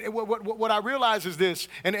 and what I realize is this,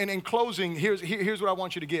 and in closing, here's what I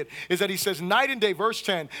want you to get, is that he says night and day, verse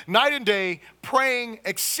 10, night and day praying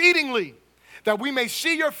exceedingly that we may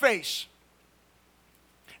see your face.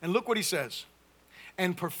 And look what he says,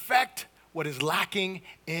 and perfect what is lacking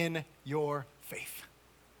in your faith.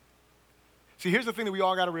 See, here's the thing that we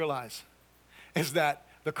all got to realize, is that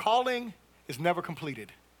the calling is never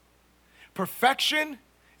completed. Perfection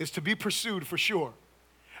is to be pursued for sure.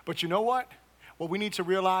 But you know what? What we need to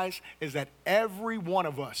realize is that every one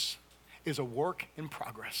of us is a work in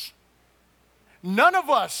progress. None of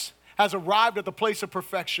us has arrived at the place of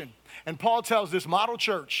perfection. And Paul tells this model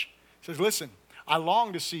church, says, listen, I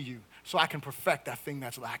long to see you so I can perfect that thing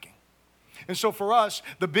that's lacking. And so for us,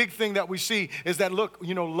 the big thing that we see is that, look,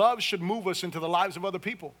 love should move us into the lives of other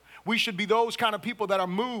people. We should be those kind of people that are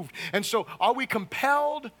moved. And so are we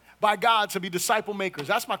compelled by God to be disciple makers?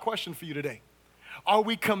 That's my question for you today. Are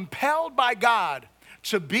we compelled by God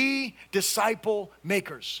to be disciple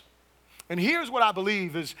makers? And here's what I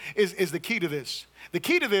believe is the key to this. The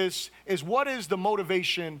key to this is, what is the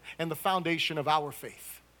motivation and the foundation of our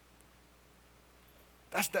faith?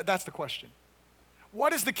 That's the question.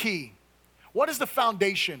 What is the key? What is the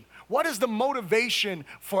foundation? What is the motivation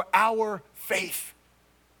for our faith?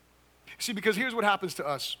 See, because here's what happens to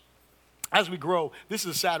us as we grow. This is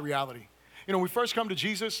a sad reality. We first come to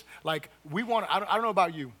Jesus, like I don't know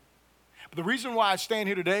about you, but the reason why I stand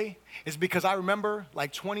here today is because I remember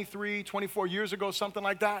like 23, 24 years ago, something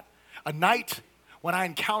like that, a night when I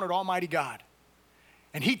encountered Almighty God.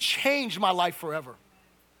 And He changed my life forever.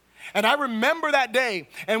 And I remember that day,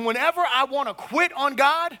 and whenever I want to quit on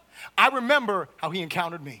God, I remember how He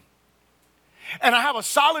encountered me. And I have a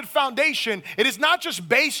solid foundation. It is not just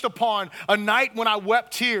based upon a night when I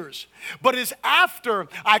wept tears, but it is after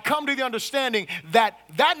I come to the understanding that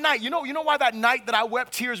night, you know why that night that I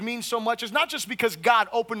wept tears means so much? It's not just because God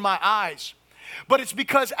opened my eyes, but it's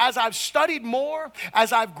because as I've studied more,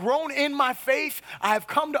 as I've grown in my faith, I have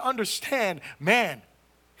come to understand, man,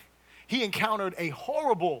 He encountered a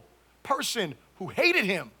horrible person who hated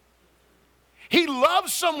Him. He loved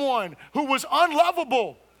someone who was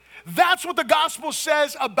unlovable. That's what the gospel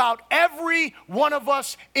says about every one of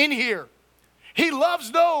us in here. He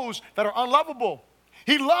loves those that are unlovable.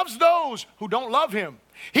 He loves those who don't love Him.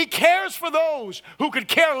 He cares for those who could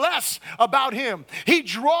care less about Him. He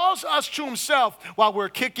draws us to Himself while we're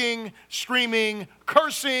kicking, screaming,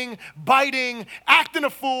 cursing, biting, acting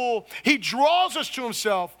a fool. He draws us to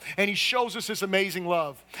Himself, and He shows us His amazing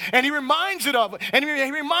love. And He reminds us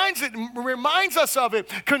of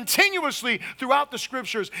it continuously throughout the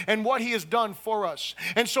Scriptures and what He has done for us.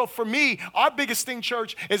 And so for me, our biggest thing,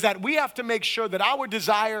 church, is that we have to make sure that our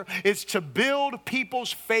desire is to build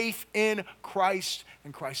people's faith in Christ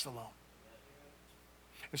and Christ alone.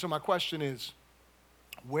 And so my question is,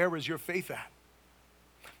 where is your faith at?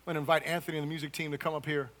 I'm going to invite Anthony and the music team to come up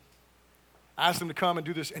here. Ask them to come and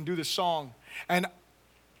do this song. And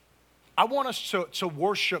I want us to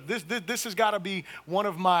worship. This has got to be one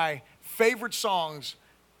of my favorite songs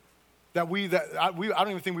I don't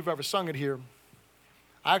even think we've ever sung it here.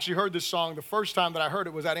 I actually heard this song. The first time that I heard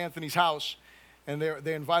it was at Anthony's house. And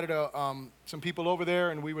they invited some people over there,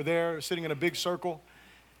 and we were there sitting in a big circle.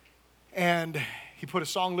 And he put a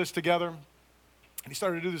song list together, and he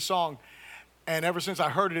started to do this song. And ever since I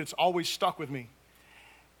heard it, it's always stuck with me.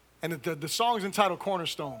 And the song's entitled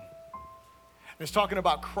Cornerstone. And it's talking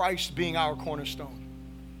about Christ being our cornerstone.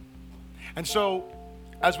 And so,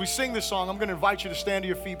 as we sing this song, I'm going to invite you to stand to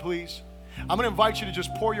your feet, please. I'm going to invite you to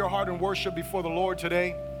just pour your heart in worship before the Lord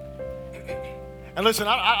today. And listen,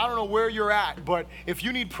 I don't know where you're at, but if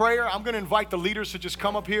you need prayer, I'm going to invite the leaders to just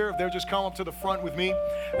come up here. If they'll just come up to the front with me,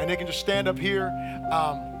 and they can just stand up here.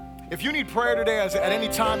 If you need prayer today, at any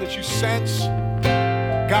time that you sense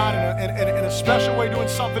God in a special way doing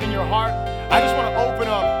something in your heart, I just want to open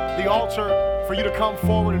up the altar for you to come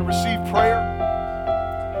forward and receive prayer.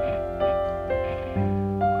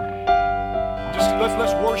 Just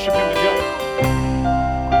let's worship Him together.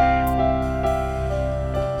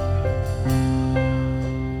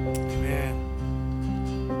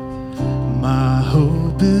 My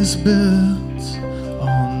hope is built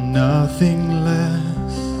on nothing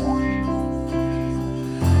less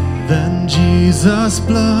than Jesus'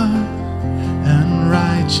 blood and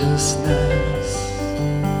righteousness.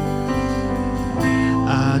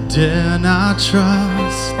 I dare not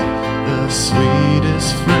trust the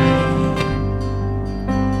sweetest frame,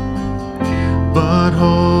 but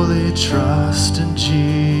wholly trust in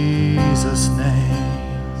Jesus' name.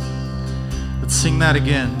 Let's sing that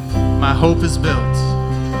again. My hope is built.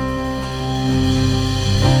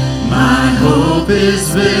 My hope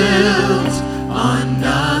is built on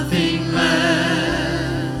nothing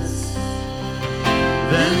less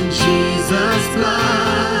than Jesus'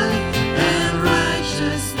 blood and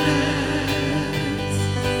righteousness.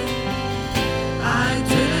 I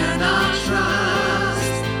dare not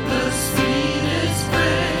trust the sweetest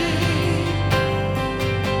frame,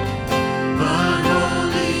 but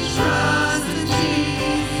only trust in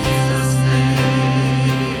Jesus' name.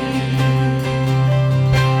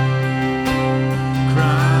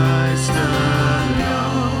 Christ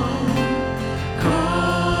alone.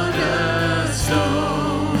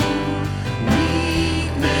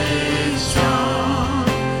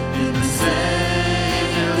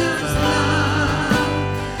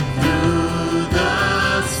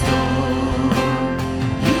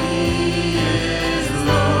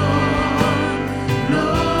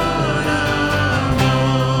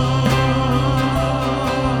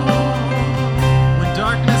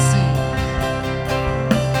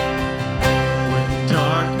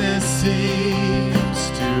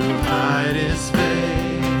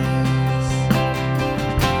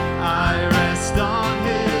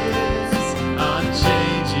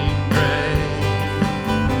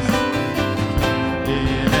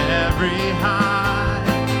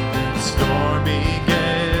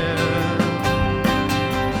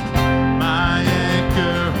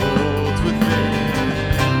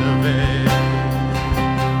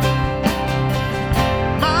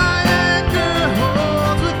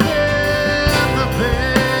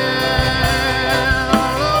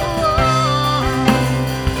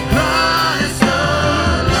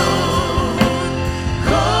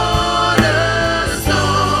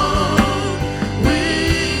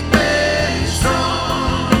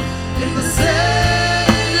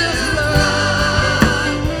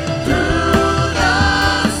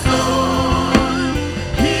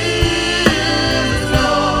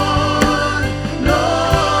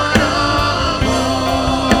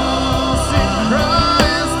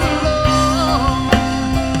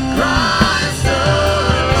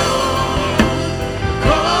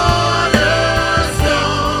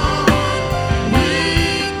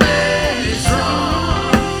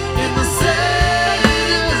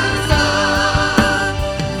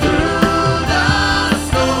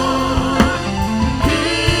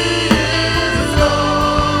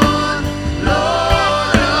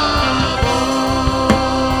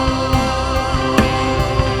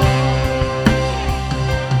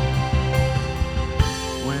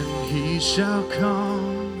 He shall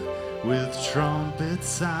come with trumpet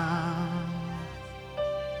sound.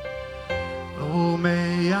 Oh,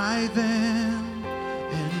 may I then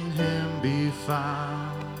in him be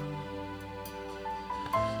found,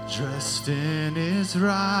 dressed in his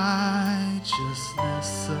righteousness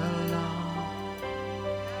alone,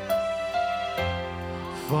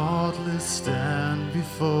 faultless stand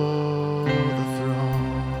before the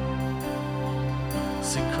throne.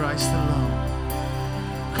 Sing Christ alone.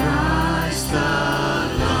 Christ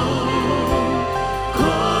alone,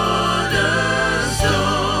 cornerstone,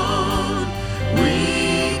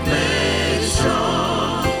 weak made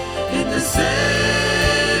strong in the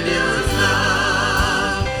Savior's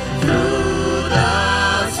love. Through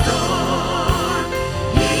the storm,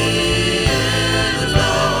 He is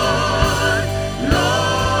Lord,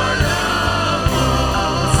 Lord of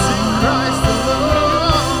all. Sing Christ alone.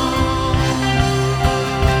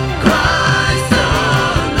 Christ alone,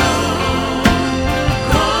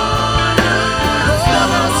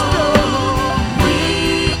 cornerstone,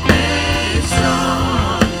 weak made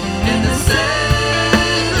strong in the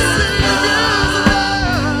Savior's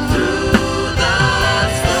love. Through the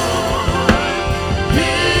storm,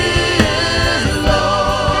 He is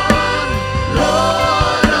Lord,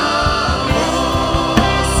 Lord of all.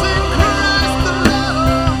 Sing Christ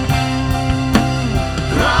alone.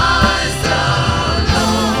 Christ alone,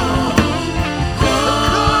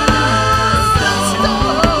 cornerstone,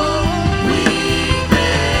 weak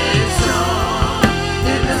made strong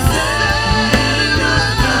in the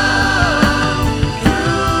Savior's love.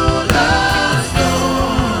 Through the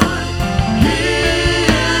storm, He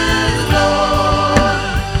is Lord,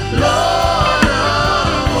 Lord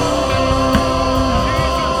of all.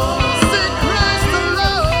 Sing Christ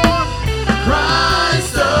alone.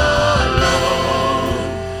 Christ alone,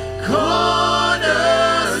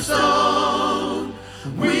 cornerstone,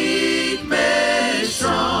 weak made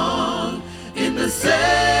strong in the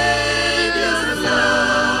Savior's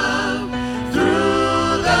love.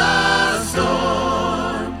 Through the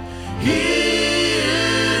storm, He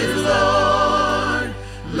is Lord,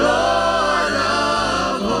 Lord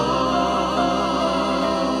of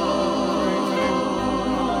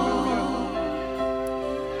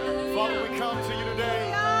Father, we come to you today.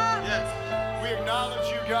 We acknowledge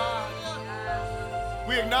you, God.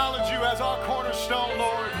 We acknowledge you as our cornerstone,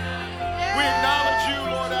 Lord. We acknowledge you,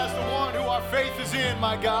 Lord, as the one who our faith is in,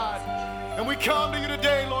 my God. And we come to you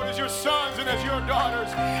today, Lord, as your sons and as your daughters.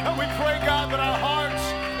 And we pray, God, that our hearts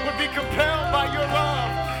would be compelled by your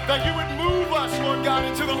love, that you would move us, Lord God,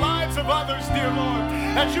 into the lives of others, dear Lord,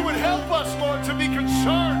 as you would help us, Lord, to be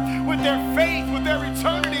concerned with their faith, with their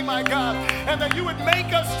eternity, my God, and that you would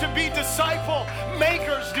make us to be disciple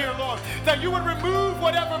makers, dear Lord, that you would remove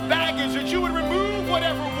whatever baggage, that you would remove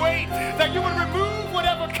whatever weight, that you would remove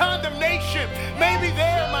whatever condemnation may be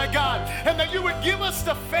there, my God, and that you would give us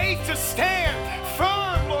the faith to stand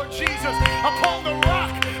firm, Lord Jesus, upon the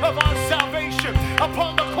rock of our salvation,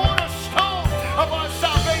 upon the cornerstone of our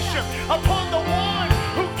salvation, upon the one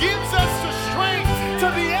who gives us the strength to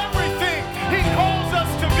be ever